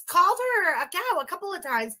chat. He's called her a cow a couple of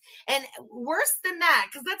times. And worse than that,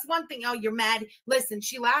 because that's one thing. Oh, you're mad. Listen,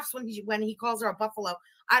 she laughs when he calls her a buffalo.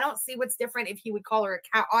 I don't see what's different if he would call her a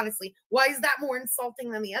cow. Honestly, why is that more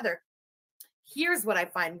insulting than the other? Here's what I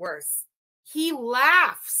find worse. He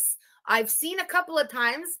laughs. I've seen a couple of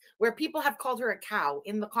times where people have called her a cow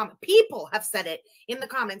in the comment. People have said it in the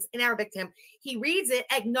comments in Arabic to him. He reads it,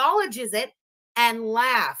 acknowledges it, and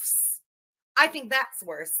laughs. I think that's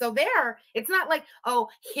worse. So there, it's not like, oh,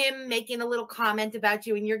 him making a little comment about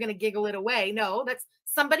you and you're going to giggle it away. No, that's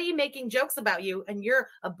somebody making jokes about you and your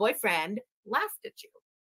a boyfriend laughed at you.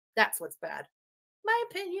 That's what's bad. My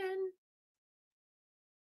opinion.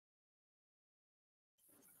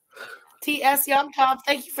 T.S. Young Top,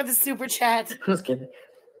 thank you for the super chat. Just kidding.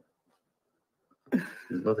 It's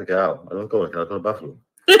not a cow. I don't call it a cow. I call it a buffalo.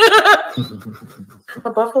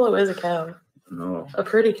 A buffalo is a cow. No. A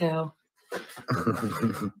pretty cow.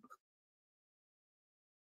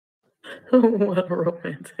 What a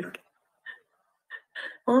romantic.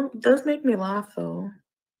 Well, it does make me laugh though.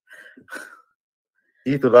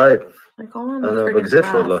 Eat alive. I call him أنا a ما pretty بكذبش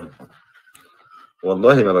cow. والله.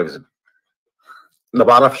 والله ما بكذب. ما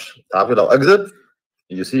بعرفش. تعرفي لو أكذب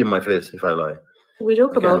you see in my face if I lie. We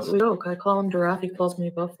joke I about can't. we joke. I call him giraffe. He calls me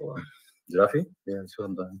buffalo. Giraffe? Yeah, it's well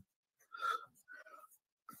done.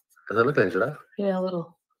 Does that look like a giraffe? Yeah, a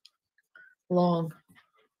little long.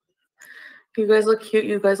 You guys look cute.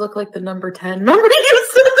 You guys look like the number 10. Remember you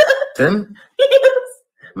said that? 10? Yes.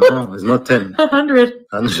 No, it's not 10. 100.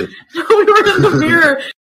 100. No, we were in the mirror.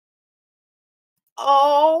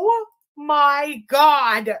 Oh my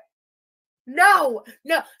God. No.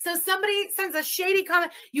 So somebody sends a shady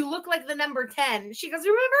comment. You look like the number 10. She goes,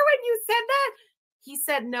 remember when you said that? He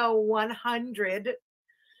said, no, 100.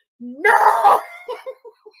 No.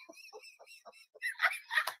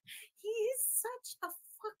 He is such a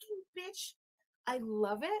fucking bitch. I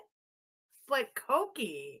love it. But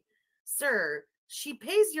Koki, sir, she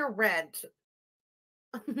pays your rent.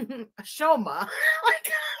 Shoma.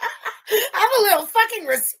 Like, have a little fucking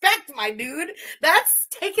respect, my dude. That's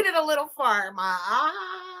taking it a little far, ma.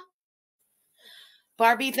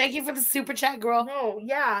 Barbie, thank you for the super chat, girl. No,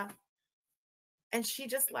 yeah. And she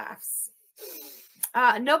just laughs.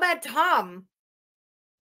 No Bad Tom.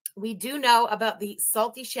 We do know about the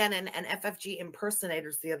Salty Shannon and FFG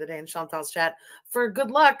impersonators the other day in Chantal's chat. For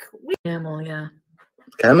good luck. Camel, yeah.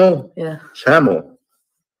 Camel? Yeah. Camel.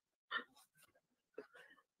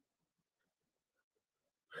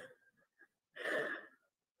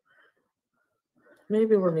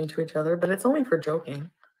 Maybe we're mean to each other, but it's only for joking.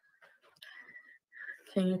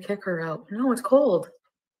 Can you kick her out? No, it's cold.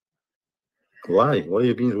 Why? Why are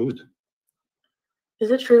you being rude?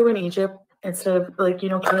 Is it true in Egypt, instead of, like, you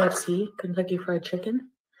know, KFC, Kentucky Fried Chicken,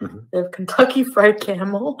 they have Kentucky Fried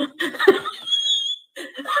Camel?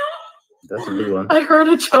 That's a good one. I heard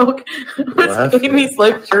a joke. It's Amy's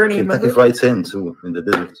life journey. Kentucky Fried Sin too in the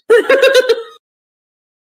desert.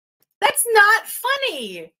 That's not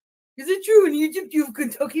funny. Is it true in Egypt you have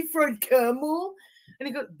Kentucky Fried Camel? And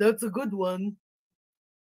he goes, that's a good one.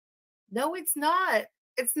 No, it's not.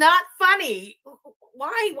 It's not funny.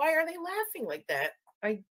 Why? Why are they laughing like that?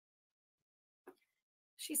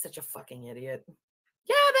 She's such a fucking idiot.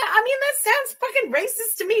 Yeah, that sounds fucking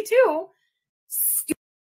racist to me too.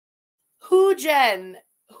 Who, Jen?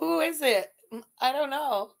 Who is it? I don't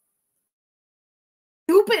know.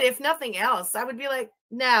 Stupid, if nothing else. I would be like,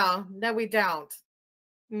 no, we don't.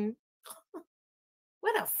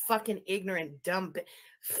 What a fucking ignorant, dumb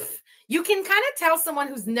You can kind of tell someone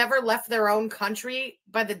who's never left their own country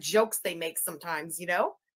by the jokes they make sometimes, you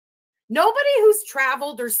know? Nobody who's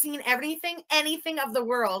traveled or seen anything of the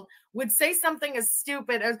world would say something as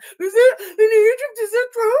stupid as, is it in Egypt? Is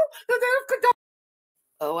it true that they have Kentucky?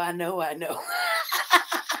 Oh, I know.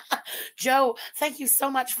 Joe, thank you so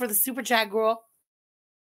much for the super chat, girl.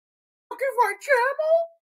 Looking for trouble?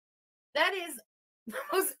 That is the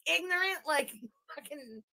most ignorant, like,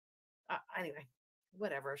 fucking. Anyway,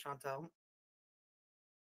 whatever, Chantal.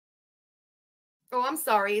 Oh, I'm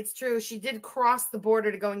sorry. It's true. She did cross the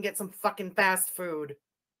border to go and get some fucking fast food.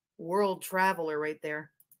 World traveler right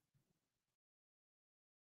there.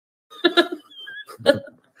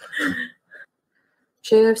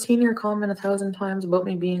 Jay, I've seen your comment 1,000 times about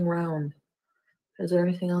me being round. Is there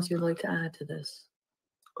anything else you'd like to add to this?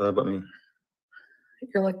 What about me?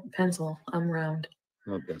 You're like pencil. I'm round.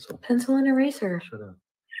 Not pencil. Pencil and eraser. Shut up.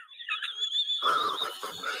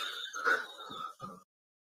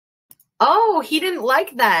 Oh, he didn't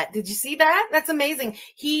like that. Did you see that? That's amazing.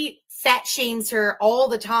 He fat shames her all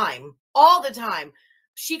the time. All the time.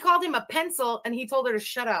 She called him a pencil and he told her to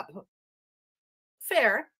shut up.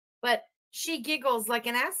 Fair, but she giggles like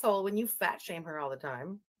an asshole when you fat shame her all the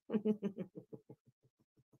time.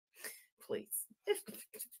 Please.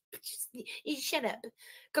 You shut up.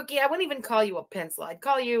 Cookie, I wouldn't even call you a pencil. I'd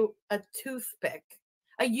call you a toothpick.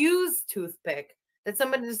 A used toothpick that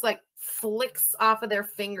somebody just like flicks off of their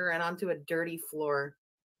finger and onto a dirty floor.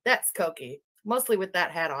 That's Cookie. Mostly with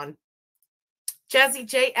that hat on. Jazzy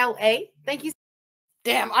JLA, thank you.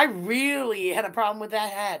 Damn, I really had a problem with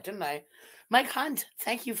that hat, didn't I? Mike Hunt,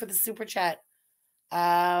 thank you for the super chat.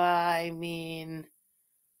 I mean,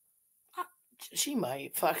 she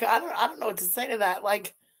might. Fuck, I don't know what to say to that.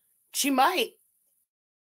 Like, she might.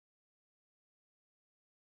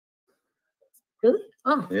 Really?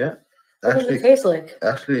 Oh. Yeah. What does it taste like?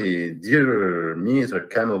 Actually, deer meat or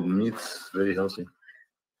camel meat is very healthy.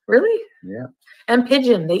 Really? Yeah. And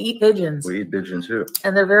pigeon. They eat pigeons. We eat pigeon too.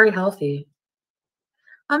 And they're very healthy.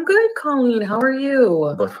 I'm good, Colleen. How are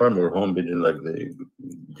you? But farm or home pigeon, like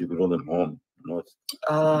you grow them home,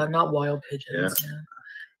 not wild pigeons.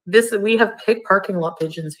 Yeah. We have pig parking lot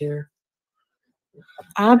pigeons here.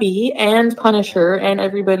 Abby and Punisher and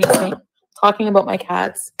everybody talking about my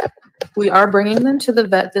cats. We are bringing them to the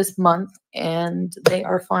vet this month, and they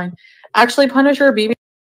are fine. Actually, Punisher, BB.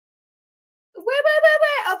 Wait.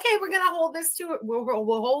 Okay, we're gonna hold this to it. We'll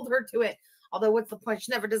hold her to it. Although, what's the point?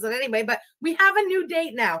 She never does it anyway. But we have a new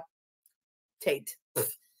date now. Tate.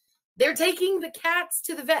 They're taking the cats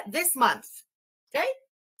to the vet this month. Okay,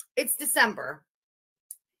 it's December.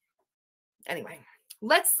 Anyway,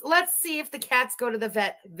 let's see if the cats go to the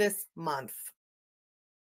vet this month.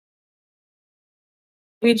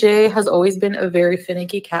 BJ has always been a very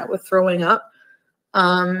finicky cat with throwing up.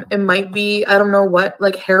 It might be, I don't know what,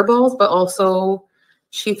 like hairballs, but also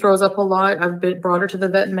she throws up a lot. I've brought her to the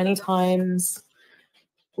vet many times.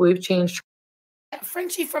 We've changed.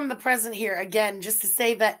 Frenchie from the present here again, just to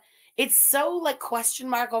say that it's so like question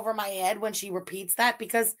mark over my head when she repeats that,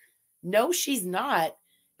 because no, she's not.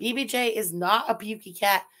 BBJ is not a pukey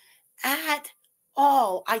cat at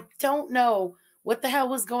all. I don't know what the hell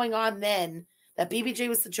was going on then that BBJ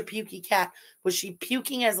was such a pukey cat. Was she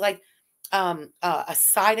puking as like a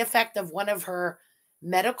side effect of one of her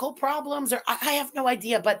medical problems? Or I have no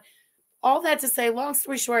idea. But all that to say, long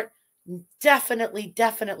story short, definitely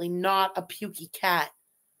not a pukey cat.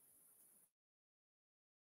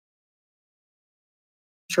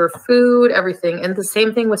 Her food, everything. And the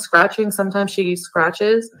same thing with scratching. Sometimes she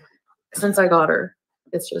scratches since I got her.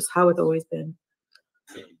 It's just how it's always been.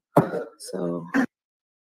 So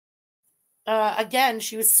again,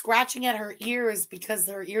 she was scratching at her ears because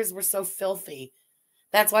her ears were so filthy.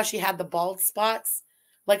 That's why she had the bald spots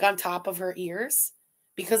like on top of her ears,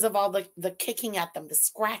 because of all the kicking at them, the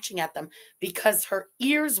scratching at them, because her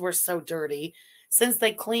ears were so dirty. Since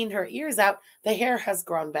they cleaned her ears out, the hair has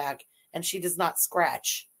grown back and she does not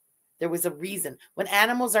scratch. There was a reason. When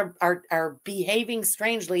animals are behaving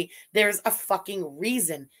strangely, there's a fucking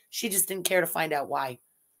reason. She just didn't care to find out why.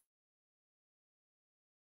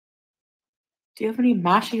 do you have any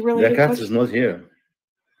mashy related The cat questions? is not here.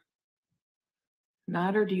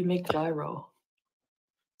 Not, or do you make gyro?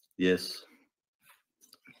 Yes.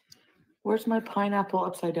 Where's my pineapple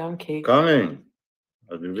upside down cake? Coming.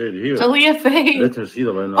 I've been ready here. Talia Faye. Let her see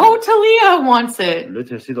the pineapple. Oh, Talia wants it. Let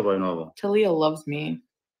her see the pineapple. Talia loves me.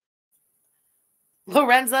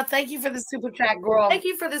 Lorenza, thank you for the super chat, girl. Thank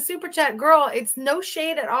you for the super chat, girl. It's no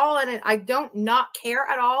shade at all, and I don't not care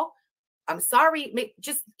at all. I'm sorry.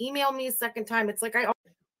 Just email me a second time. It's like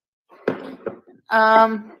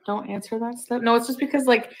don't answer that stuff. No, it's just because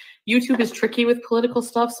like YouTube is tricky with political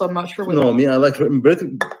stuff, so I'm not sure what. No, I like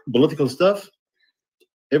political stuff.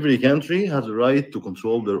 Every country has a right to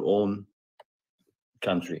control their own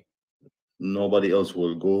country. Nobody else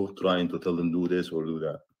will go trying to tell them do this or do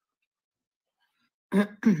that.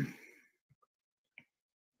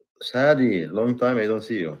 Sadie, long time I don't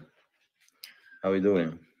see you. How you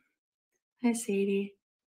doing? Hi, Sadie.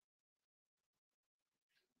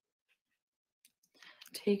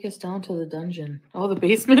 Take us down to the dungeon. Oh, the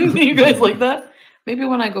basement. You guys like that? Maybe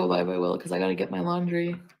when I go live, I will, because I got to get my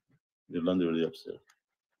laundry. Your laundry upstairs.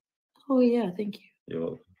 Oh, yeah. Thank you. You're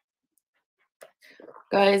welcome.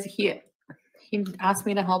 Guys, he asked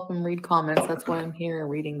me to help him read comments. That's why I'm here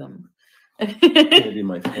reading them. Maybe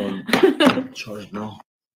my phone charged now.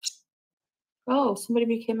 Oh, somebody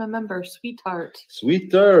became a member. Sweetheart.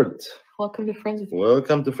 Sweetheart. Welcome to Friends with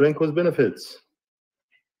Welcome to Franco's Benefits.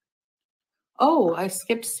 Oh, I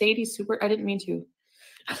skipped Sadie Super. I didn't mean to.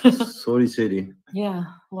 Sorry, Sadie. Yeah,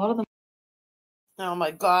 a lot of them. Oh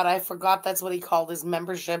my God, I forgot that's what he called his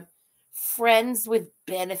membership. Friends with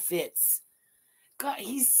Benefits. God,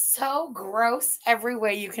 he's so gross every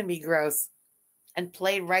way you can be gross. And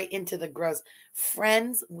played right into the gross.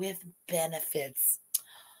 Friends with Benefits.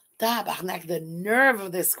 Tabarnak, the nerve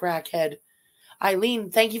of this crackhead.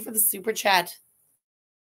 Eileen, thank you for the super chat.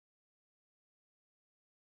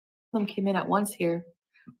 Them came in at once here.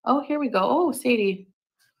 Oh, here we go. Oh, Sadie.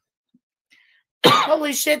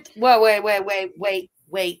 Holy shit. Whoa,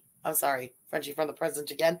 wait. I'm sorry. Frenchie from the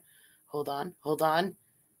present again. Hold on. I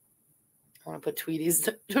want to put Tweety's.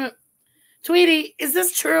 Tweety, is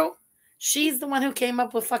this true? She's the one who came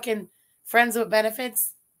up with fucking Friends with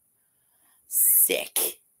Benefits? Sick.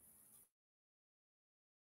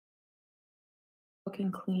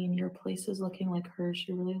 Looking clean. Your place is looking like her.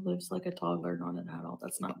 She really lives like a toddler, not an adult.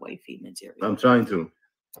 That's not wifey material. I'm trying to.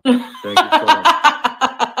 Thank you so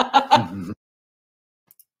much.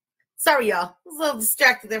 Sorry, y'all. I was a little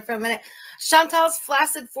distracted there for a minute. Chantal's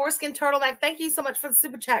flaccid foreskin turtleneck. Thank you so much for the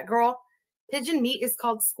super chat, girl. Pigeon meat is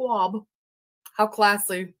called squab. How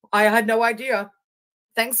classy. I had no idea.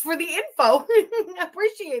 Thanks for the info. I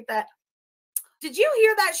appreciate that. Did you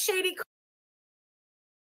hear that shady?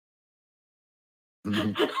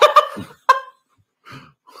 I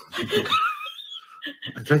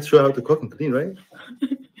tried to show you how to cook and clean, right?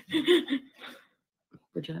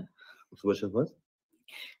 Bridget. What?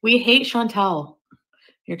 We hate Chantal.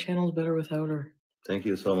 Your channel's better without her. Thank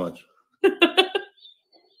you so much. I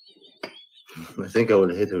think I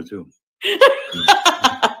would hate her too.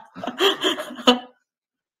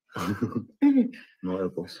 No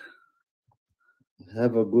elbows.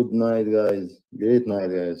 Have a good night, guys. Great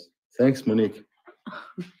night, guys. Thanks, Monique.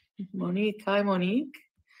 Monique. Hi, Monique.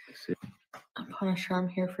 I'm on a charm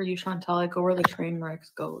here for you, Chantal. I go where the train wreck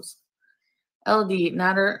goes. LD,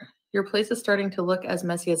 Natter, your place is starting to look as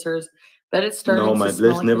messy as hers. Bet it's starting No, to my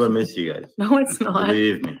smell place like never the- miss you guys. No, it's not.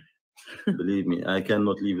 Believe me. Believe me. I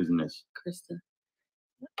cannot leave his mess. Krista.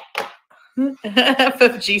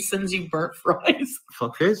 FFG sends you burnt fries.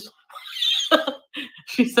 Fuckface?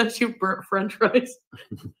 She sends you burnt French fries.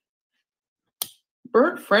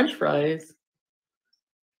 Burnt French fries.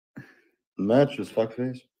 Match was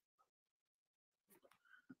fuckface.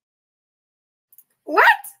 What?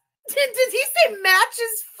 Did he say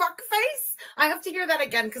matches fuckface? I have to hear that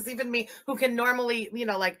again because even me, who can normally,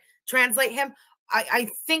 like translate him, I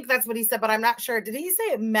think that's what he said, but I'm not sure. Did he say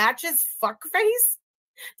it matches fuckface?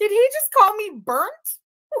 Did he just call me burnt?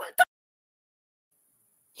 What the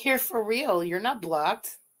Here for real. You're not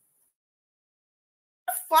blocked.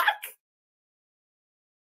 fuck?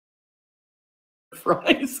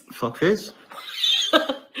 Fries. Fuckface?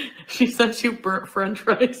 She sent you burnt French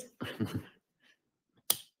fries.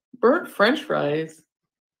 Burnt French fries.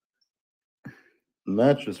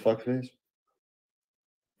 Match was fuckface.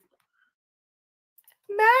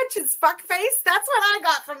 Matches fuckface? That's what I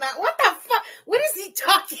got from that. What the fuck? What is he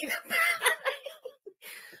talking about?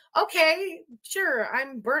 Okay, sure.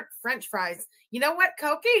 I'm burnt French fries. You know what,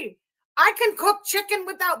 Koki? I can cook chicken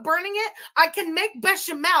without burning it. I can make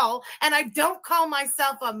bechamel, and I don't call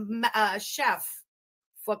myself a chef.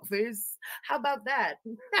 Fuckface. How about that?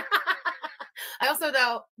 I also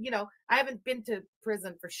know, I haven't been to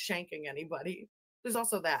prison for shanking anybody. There's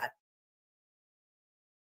also that.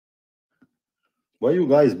 Why you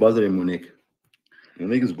guys bothering Monique?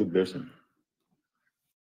 Monique is a good person.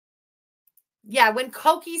 Yeah, when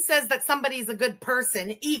Koki says that somebody's a good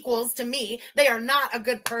person equals to me, they are not a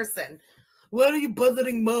good person. Why are you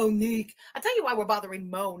bothering Monique? I'll tell you why we're bothering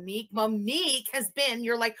Monique. Monique has been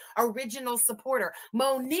your original supporter.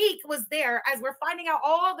 Monique was there as we're finding out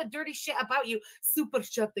all the dirty shit about you, super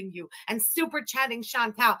chatting you and super chatting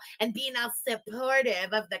Chantal and being all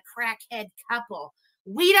supportive of the crackhead couple.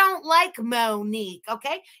 We don't like Monique,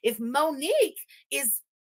 okay? If Monique is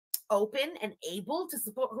open and able to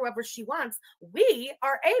support whoever she wants, we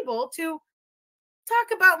are able to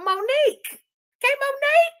talk about Monique. Okay,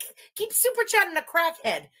 Monique? Keep super chatting a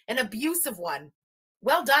crackhead, an abusive one.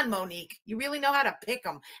 Well done, Monique. You really know how to pick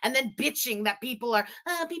them. And then bitching that people are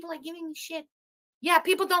giving me shit. Yeah,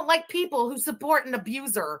 people don't like people who support an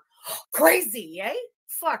abuser. Crazy, eh?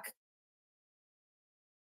 Fuck.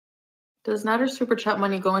 Does Natter's super chat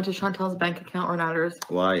money go into Chantal's bank account or Natter's?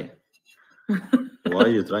 Why? Why are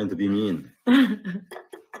you trying to be mean?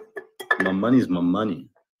 My money is my money.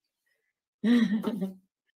 Man,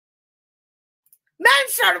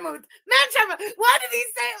 Charmouth. Why did he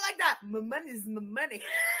say it like that? My money is my money.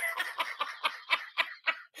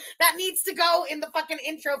 That needs to go in the fucking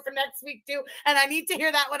intro for next week, too. And I need to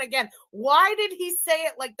hear that one again. Why did he say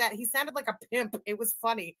it like that? He sounded like a pimp. It was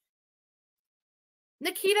funny.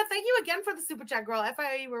 Nikita, thank you again for the super chat, girl.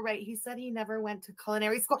 FIA, you were right. He said he never went to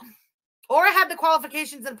culinary school or had the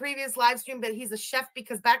qualifications in previous live stream, but he's a chef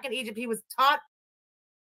because back in Egypt, he was taught.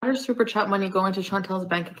 Natter's super chat money go into Chantal's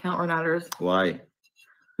bank account or Natter's? Why?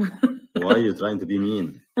 Why are you trying to be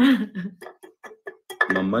mean?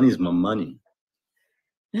 My money is my money.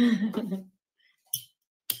 Why did he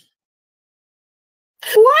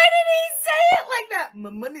say it like that? My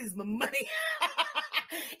money is my money.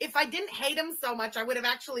 If I didn't hate him so much, I would have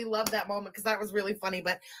actually loved that moment because that was really funny,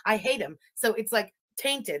 but I hate him. So it's like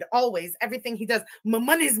tainted always. Everything he does, my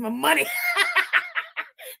money is my money.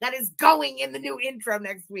 That is going in the new intro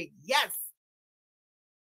next week. Yes.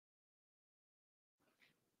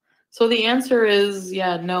 So the answer is,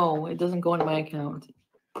 yeah, no, it doesn't go into my account.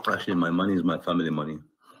 Actually, my money is my family money.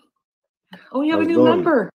 Oh, you have a How's it new going?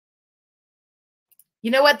 member. You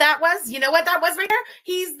know what that was? You know what that was right there?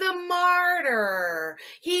 He's the martyr.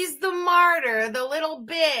 He's the martyr, the little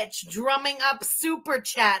bitch drumming up super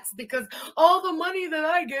chats because all the money that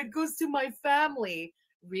I get goes to my family.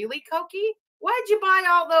 Really, Koki? Why'd you buy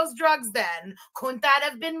all those drugs then? Couldn't that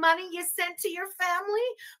have been money you sent to your family?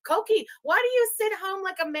 Koki, why do you sit home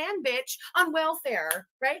like a man bitch on welfare,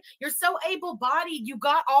 right? You're so able-bodied. You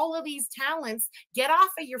got all of these talents. Get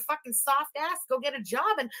off of your fucking soft ass. Go get a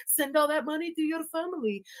job and send all that money to your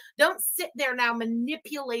family. Don't sit there now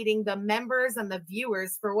manipulating the members and the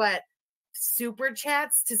viewers for what? Super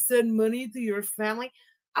chats to send money to your family?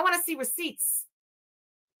 I want to see receipts.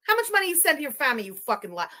 How much money you send to your family, you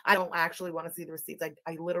fucking lie. I don't actually want to see the receipts.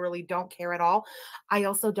 I literally don't care at all. I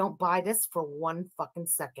also don't buy this for one fucking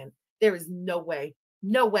second. There is no way.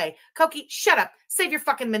 No way. Koki, shut up. Save your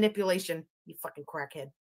fucking manipulation, you fucking crackhead.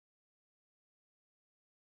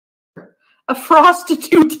 A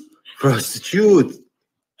prostitute. Prostitute.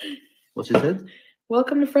 What she said?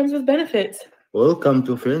 Welcome to Friends with Benefits. Welcome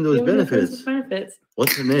to Friends with Benefits. Benefits.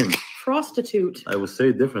 What's her name? Prostitute. I would say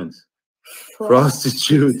it different.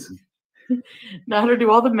 Prostitute. Natter,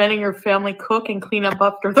 do all the men in your family cook and clean up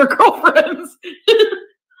after their girlfriends?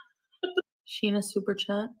 Sheena super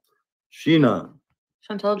chat. Sheena.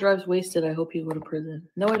 Chantal drives wasted. I hope you go to prison.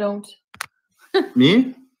 No, I don't.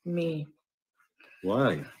 Me? Me.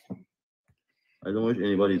 Why? I don't wish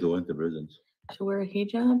anybody to went to prison. To wear a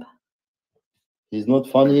hijab? He's not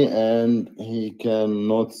funny and he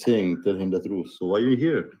cannot sing. Tell him the truth. So why are you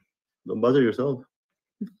here? Don't bother yourself.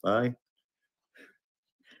 Bye.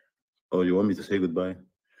 Oh, you want me to say goodbye?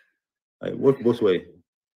 I work both ways.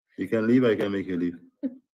 You can leave, I can make you leave.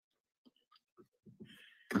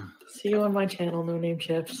 See you on my channel, No Name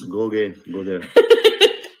Chefs. Go again. Go there.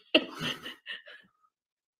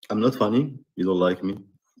 I'm not funny. You don't like me.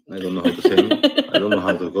 I don't know how to sing. I don't know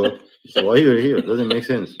how to cook. So why are you here? It doesn't make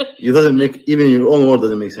sense. It doesn't make, even your own word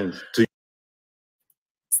doesn't make sense to you.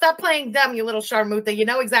 Stop playing dumb, you little Sharmuta. You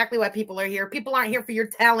know exactly why people are here. People aren't here for your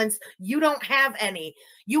talents. You don't have any.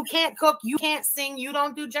 You can't cook. You can't sing. You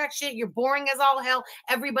don't do jack shit. You're boring as all hell.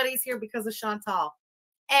 Everybody's here because of Chantal.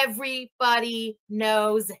 Everybody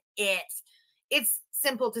knows it. It's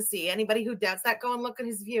simple to see. Anybody who doubts that, go and look at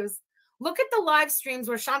his views. Look at the live streams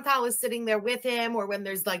where Chantal is sitting there with him or when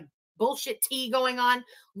there's like bullshit tea going on.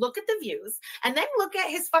 Look at the views. And then look at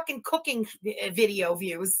his fucking cooking video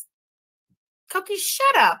views. Cookie,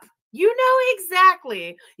 shut up. You know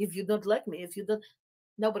exactly. If you don't like me,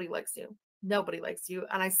 nobody likes you. Nobody likes you.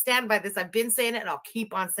 And I stand by this. I've been saying it and I'll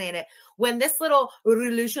keep on saying it. When this little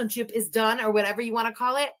relationship is done or whatever you want to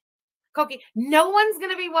call it, Cookie, no one's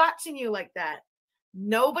going to be watching you like that.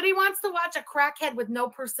 Nobody wants to watch a crackhead with no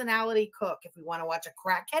personality cook. If we want to watch a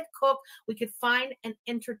crackhead cook, we could find an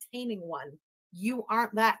entertaining one. You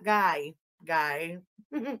aren't that guy.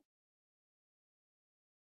 To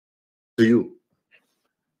you.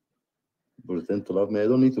 Pretend to love me. I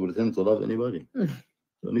don't need to pretend to love anybody.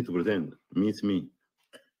 Don't need to pretend. Me, it's me.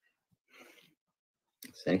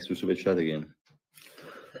 Thanks for super chat again.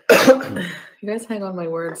 You guys hang on my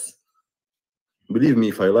words. Believe me,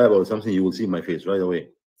 if I lie about something, you will see my face right away.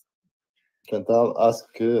 Chantal ask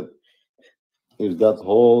if that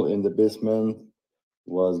hole in the basement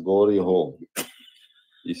was glory hole.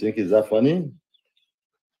 You think is that funny?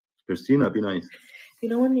 Christina, be nice. You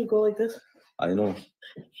know when you go like this? I know.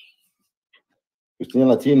 Christina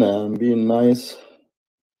Latina, I'm being nice.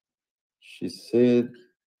 She said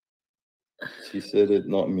it,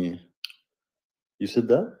 not me. You said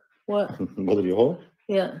that? What? Glory hole?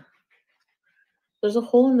 Yeah. There's a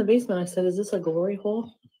hole in the basement. I said, is this a glory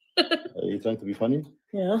hole? Are you trying to be funny?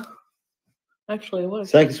 Yeah. Actually, what?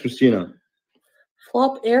 Thanks, Christina.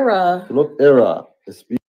 Flop era. Flop era.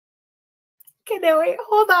 Okay, now wait,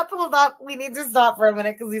 hold up. We need to stop for a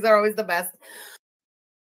minute because these are always the best.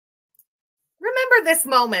 Remember this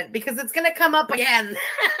moment because it's going to come up again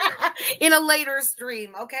in a later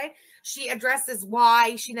stream, okay? She addresses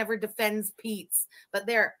why she never defends Pete's. But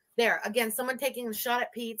there, again, someone taking a shot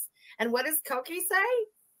at Pete's. And what does Koki say?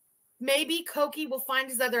 Maybe Koki will find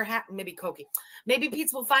his other half. Maybe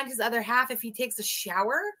Pete's will find his other half if he takes a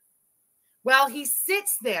shower. Well, he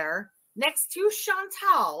sits there next to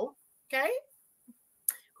Chantal, okay?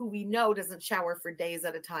 Who we know doesn't shower for days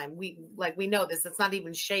at a time. We know this. It's not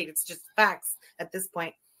even shade. It's just facts at this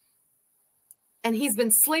point. And he's been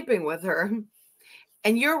sleeping with her.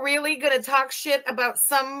 And you're really going to talk shit about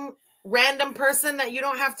some random person that you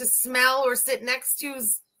don't have to smell or sit next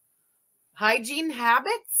to's hygiene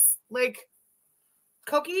habits? Like,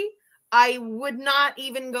 Koki, I would not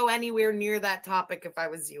even go anywhere near that topic if I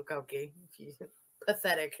was you, Koki.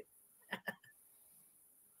 Pathetic.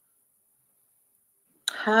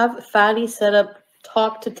 Have Fatty set up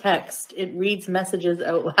talk to text. It reads messages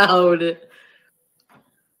out loud.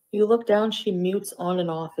 You look down, she mutes on and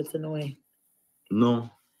off. It's annoying. No.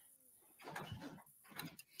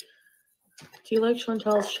 Do you like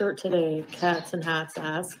Chantal's shirt today? Cats and Hats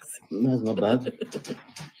asks. That's not bad.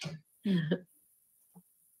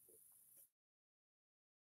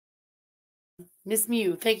 Miss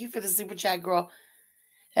Mew, thank you for the super chat, girl.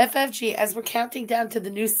 FFG, as we're counting down to the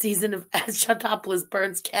new season of As Chantopolis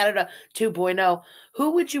Burns Canada 2.0,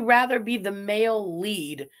 who would you rather be the male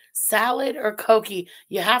lead, Salad or Koki?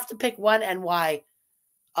 You have to pick one and why.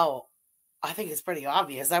 Oh, I think it's pretty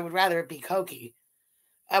obvious. I would rather it be Koki.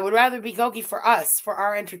 I would rather be Koki for us, for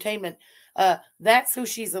our entertainment. That's who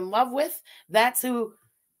she's in love with. That's who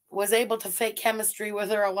was able to fake chemistry with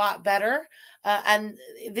her a lot better. And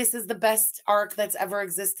this is the best arc that's ever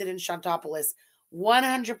existed in Chantopolis.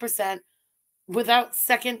 100% without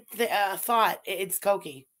second thought, it's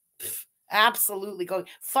Koki. Absolutely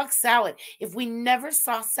Koki. Fuck Salad. If we never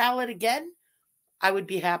saw Salad again, I would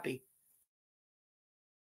be happy.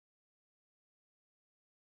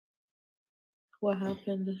 What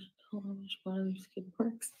happened? Hold on, which one of these skid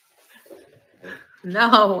marks?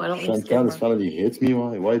 No, I don't need skid Chantal marks. finally hits me.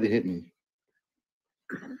 Why? Why they hit me?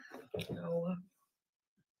 No.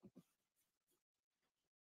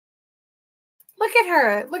 Look at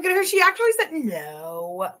her. Look at her. She actually said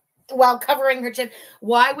no while covering her chin.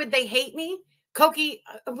 Why would they hate me? Koki,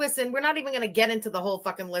 listen, we're not even going to get into the whole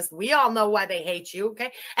fucking list. We all know why they hate you,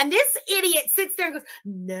 okay? And this idiot sits there and goes,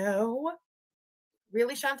 no.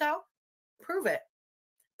 Really, Chantal? Prove it.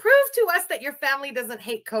 Prove to us that your family doesn't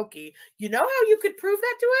hate Koki. You know how you could prove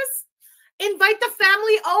that to us? Invite the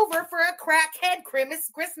family over for a crackhead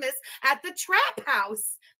Christmas at the trap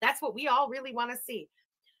house. That's what we all really want to see.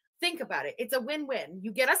 Think about it. It's a win-win.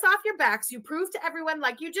 You get us off your backs. You prove to everyone,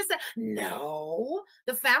 like you just said, no,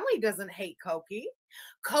 the family doesn't hate Koki.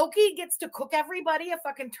 Koki gets to cook everybody a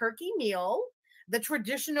fucking turkey meal, the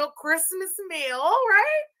traditional Christmas meal,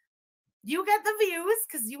 right? You get the views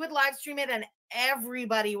because you would live stream it and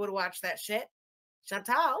everybody would watch that shit.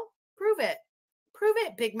 Chantal, prove it. Prove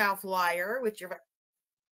it, big mouth liar with your...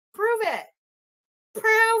 Prove it.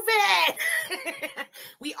 Prove it.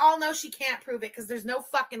 We all know she can't prove it because there's no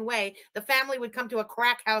fucking way the family would come to a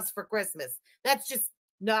crack house for Christmas. That's just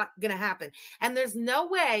not going to happen. And there's no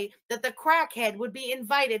way that the crackhead would be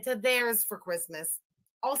invited to theirs for Christmas.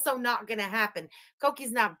 Also not going to happen.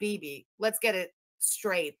 Koki's not BB. Let's get it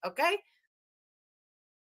straight, okay?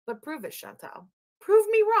 But prove it, Chantal. Prove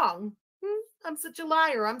me wrong. I'm such a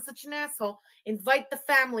liar. I'm such an asshole. Invite the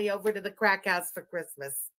family over to the crack house for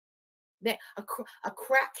Christmas. A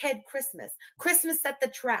crackhead Christmas. Christmas at the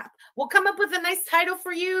Trap. We'll come up with a nice title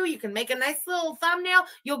for you. You can make a nice little thumbnail.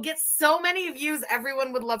 You'll get so many views.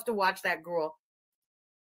 Everyone would love to watch that, girl.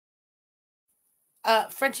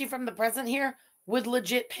 Frenchie from the present here would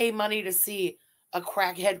legit pay money to see a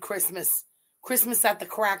crackhead Christmas. Christmas at the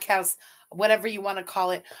crack house. whatever you want to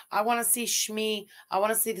call it. I want to see Shmi. I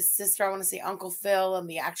want to see the sister. I want to see Uncle Phil and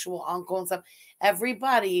the actual uncle and stuff.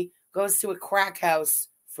 Everybody goes to a crack house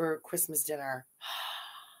for Christmas dinner.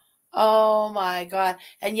 Oh my God.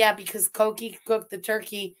 And yeah, because Koki cooked the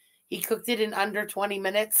turkey, he cooked it in under 20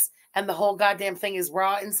 minutes and the whole goddamn thing is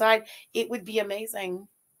raw inside. It would be amazing.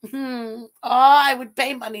 Oh, I would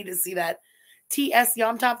pay money to see that. TS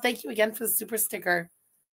Yom Top, thank you again for the super sticker.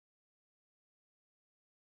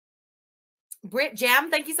 Brit Jam,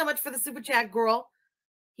 thank you so much for the super chat, girl.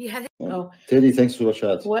 He had Oh, Teddy, thanks for the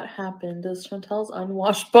chat. what happened? Does Chantal's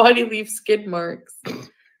unwashed body leave skid marks?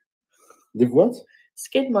 Leave what?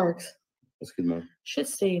 Skid marks. skid mark. Shit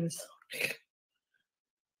stains.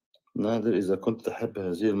 نادر إذا كنت تحب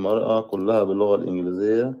هذه المرأة كلها باللغة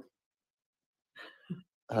الإنجليزية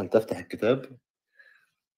هل تفتح الكتاب؟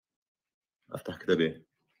 أفتح كتاب إيه؟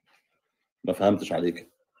 ما فهمتش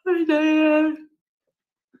عليك.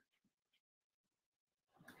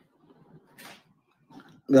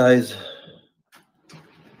 Guys,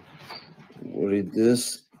 read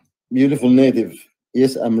this. Beautiful native.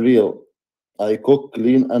 Yes, I'm real. I cook,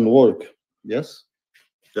 clean, and work. Yes?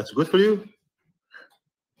 That's good for you?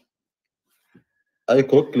 I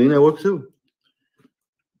cook, clean, and work too.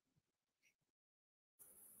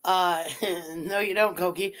 No, you don't,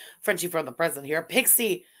 Koki. Frenchie from the president here.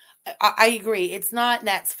 Pixie, I agree. It's not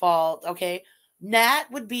Nat's fault, okay? Nat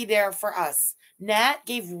would be there for us. Nat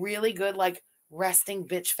gave really good, like, resting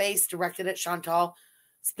bitch face directed at Chantal.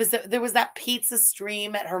 There was that pizza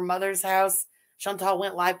stream at her mother's house. Chantal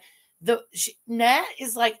went live. Nat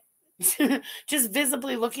is, like, just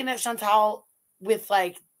visibly looking at Chantal with,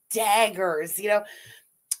 like, daggers, you know?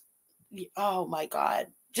 Oh, my God.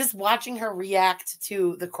 Just watching her react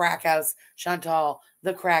to the crack house, Chantal,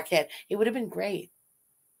 the crackhead. It would have been great.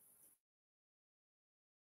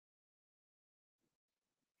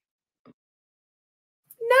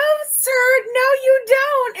 No, sir. No, you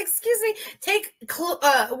don't. Excuse me. Take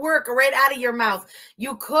work right out of your mouth.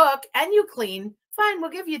 You cook and you clean. Fine,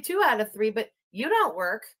 we'll give you 2 out of 3, but you don't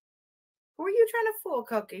work. Who are you trying to fool,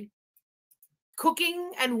 Cookie?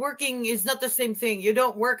 Cooking and working is not the same thing. You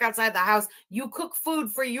don't work outside the house. You cook food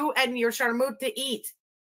for you and your charmut to eat.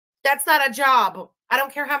 That's not a job. I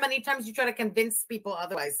don't care how many times you try to convince people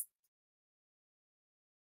otherwise.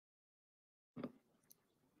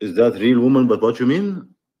 Is that real woman, but what you mean?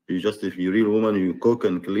 If you're real woman, you cook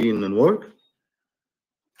and clean and work?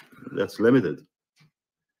 That's limited.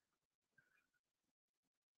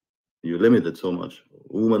 You're limited so much.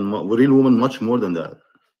 Real woman, much more than that.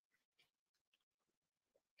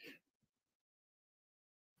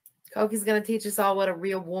 Koki's going to teach us all what a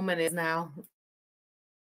real woman is now.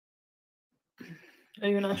 Are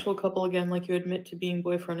you an actual couple again, like you admit to being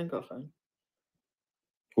boyfriend and girlfriend?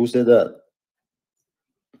 Who said that?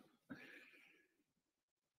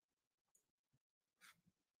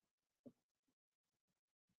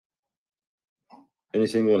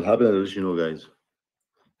 Anything will happen, I'll let you know, guys.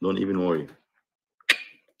 Don't even worry.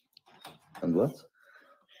 And what?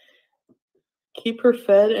 Keep her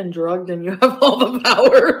fed and drugged and you have all the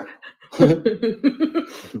power.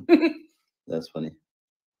 That's funny.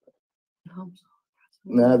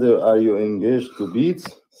 Nader, are you engaged to Beats?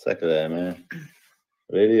 Sakra, man.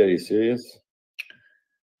 Really? Are you serious?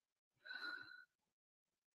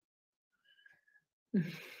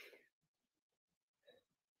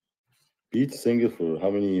 Beats single for how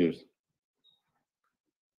many years?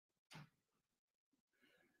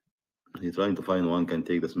 He's trying to find one can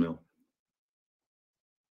take the smell.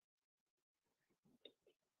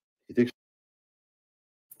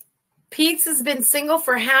 Pete's has been single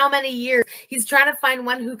for how many years? He's trying to find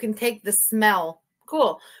one who can take the smell.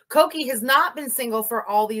 Cool. Koki has not been single for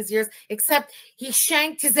all these years, except he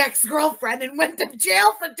shanked his ex-girlfriend and went to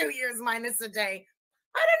jail for 2 years minus a day.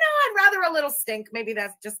 I don't know. I'd rather a little stink. Maybe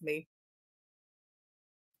that's just me.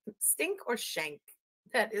 Stink or shank?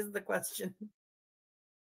 That is the question.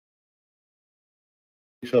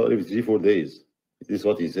 Shower every 3-4 days. This is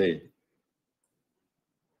what he say.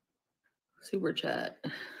 Super chat.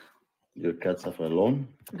 Your cat suffer alone?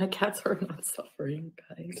 My cats are not suffering,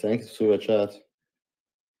 guys. Thanks, super chat.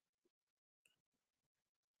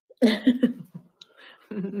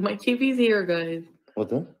 My TV's here, guys. What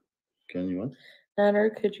the? Can you what?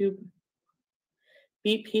 Nader, could you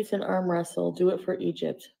beat Peace and arm wrestle? Do it for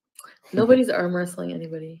Egypt. Nobody's arm wrestling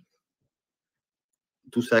anybody.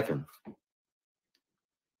 2 seconds.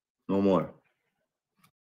 No more.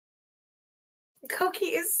 Koki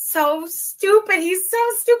is so stupid. He's so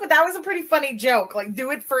stupid. That was a pretty funny joke. Like, do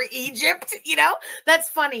it for Egypt, you know? That's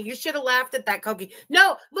funny. You should have laughed at that, Koki.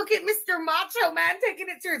 No, look at Mr. Macho Man taking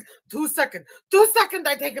it serious. 2 seconds. 2 seconds,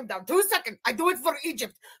 I take him down. 2 seconds. I do it for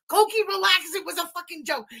Egypt. Koki, relax. It was a fucking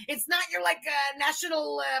joke. It's not your, like,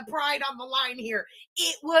 national pride on the line here.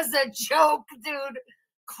 It was a joke, dude.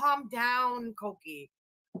 Calm down, Koki.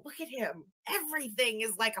 Look at him. Everything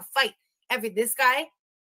is like a fight. This guy...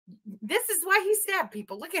 This is why he stabbed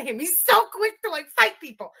people. Look at him. He's so quick to like fight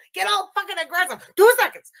people. Get all fucking aggressive. 2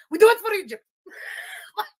 seconds. We do it for Egypt.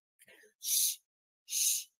 Shh.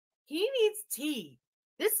 Shh. He needs tea.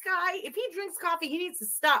 This guy, if he drinks coffee, he needs to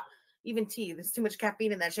stop. Even tea. There's too much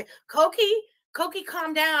caffeine in that shit. Koki,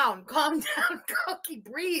 calm down. Calm down. Koki,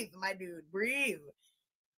 breathe, my dude. Breathe.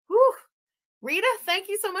 Whew. Rita, thank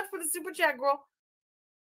you so much for the super chat, girl.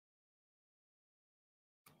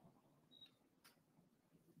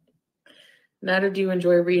 Nada, do you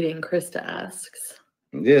enjoy reading? Krista asks.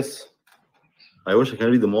 Yes. I wish I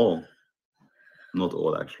can read them all. Not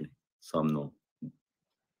all, actually. Some no.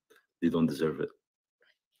 They don't deserve it.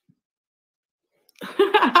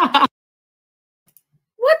 What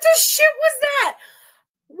the shit was that?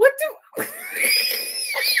 What the...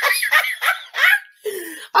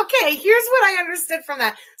 Okay, here's what I understood from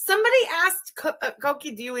that. Somebody asked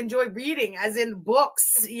Koki, do you enjoy reading? As in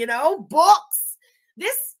books, you know? Books.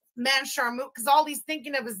 This man Sharmoot, because all he's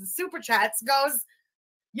thinking of is the super chats, goes,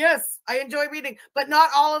 yes, I enjoy reading, but not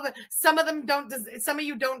all of it. Some of them don't. Some of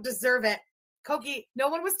you don't deserve it. Koki, no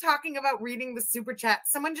one was talking about reading the super chat.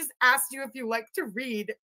 Someone just asked you if you like to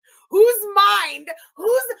read. Whose mind?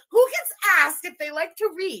 Who gets asked if they like to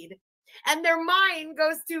read, and their mind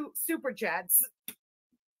goes to super chats?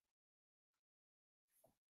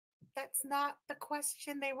 That's not the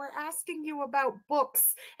question. They were asking you about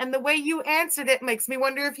books, and the way you answered it makes me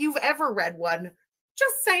wonder if you've ever read one.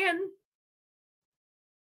 Just saying.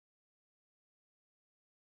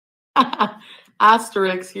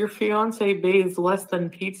 Asterix, your fiance bathes less than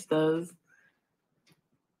Pete's does.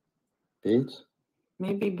 Pete's?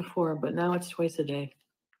 Maybe before, but now it's twice a day.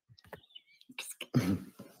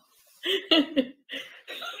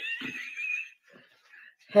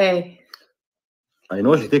 Hey. I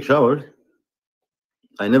know she takes showers.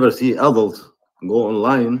 I never see adults go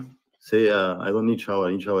online say, I don't need shower.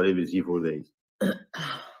 I need shower every 3-4 days.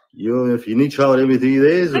 If you need shower every 3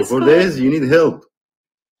 days or 4 days, you need help.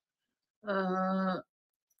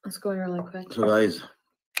 Let's go really quick. So guys,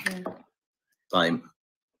 Yeah. time.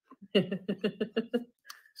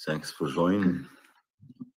 Thanks for joining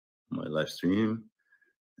my live stream,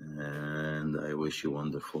 and I wish you a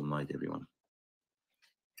wonderful night, everyone.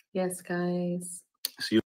 Yes, guys.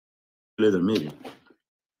 See you later, maybe.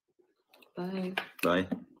 Bye. Bye.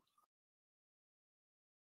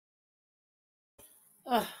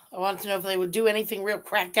 I wanted to know if they would do anything real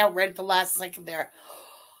cracked out right at the last second there.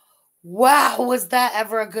 Wow, was that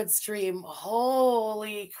ever a good stream?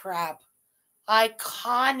 Holy crap.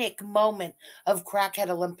 Iconic moment of Crackhead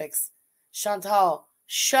Olympics. Chantal,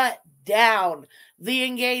 shut down. The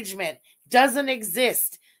engagement doesn't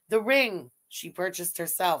exist. The ring she purchased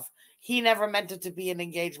herself. He never meant it to be an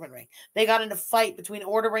engagement ring. They got in a fight between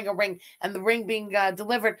ordering a ring and the ring being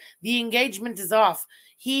delivered. The engagement is off.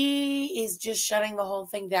 He is just shutting the whole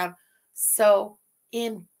thing down. So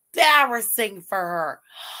embarrassing for her.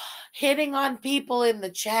 Hitting on people in the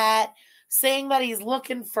chat, saying that he's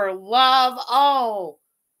looking for love. Oh,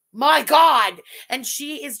 my God. And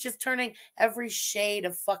she is just turning every shade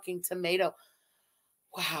of fucking tomato.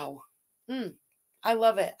 Wow. I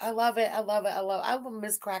love it. I love it. I love it. I will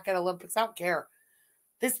miss Crackhead Olympics. I don't care.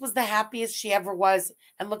 This was the happiest she ever was.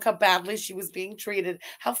 And look how badly she was being treated.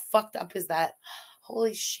 How fucked up is that?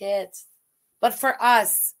 Holy shit. But for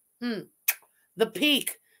us, the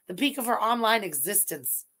peak of her online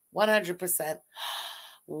existence. 100%.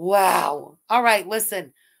 Wow. All right,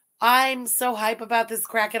 listen. I'm so hype about this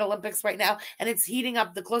Crackhead Olympics right now, and it's heating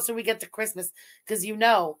up the closer we get to Christmas, because you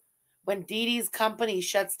know, when Dee Dee's company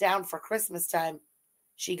shuts down for Christmas time,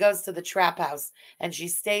 she goes to the trap house, and she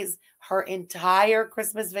stays her entire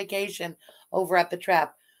Christmas vacation over at the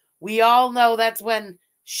trap. We all know that's when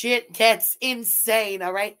shit gets insane,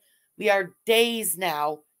 all right? We are days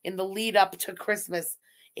now in the lead up to Christmas.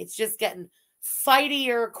 It's just getting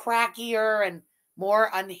fightier, crackier, and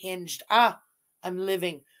more unhinged. I'm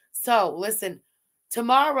living. So, listen,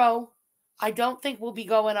 tomorrow, I don't think we'll be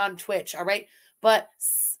going on Twitch, all right? But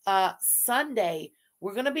Sunday,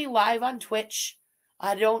 we're going to be live on Twitch.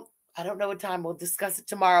 I don't know what time. We'll discuss it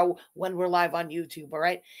tomorrow when we're live on YouTube, all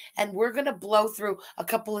right? And we're going to blow through a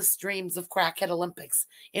couple of streams of Crackhead Olympics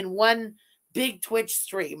in one big Twitch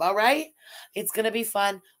stream, all right? It's going to be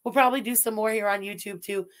fun. We'll probably do some more here on YouTube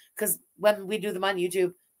too, because when we do them on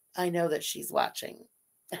YouTube, I know that she's watching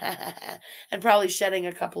and probably shedding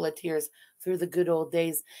a couple of tears through the good old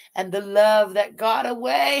days and the love that got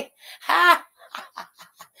away.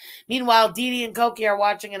 Meanwhile, Dee Dee and Koki are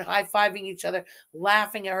watching and high-fiving each other,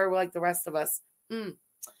 laughing at her like the rest of us.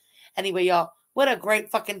 Anyway, y'all, what a great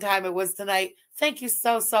fucking time it was tonight. Thank you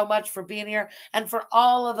so, so much for being here and for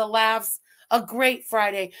all of the laughs. A great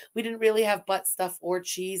Friday. We didn't really have butt stuff or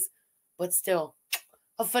cheese, but still,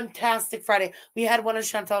 a fantastic Friday. We had one of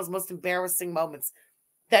Chantal's most embarrassing moments.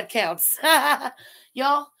 That counts.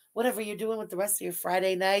 Y'all, whatever you're doing with the rest of your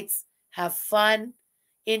Friday nights, have fun.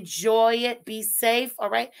 Enjoy it. Be safe, all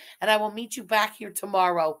right? And I will meet you back here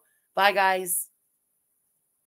tomorrow. Bye, guys.